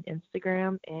Twitter and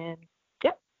Instagram. And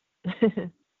yep.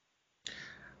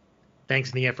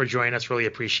 Thanks, Nia, for joining us. Really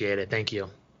appreciate it. Thank you.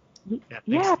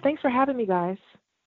 Yeah, thanks for having me, guys.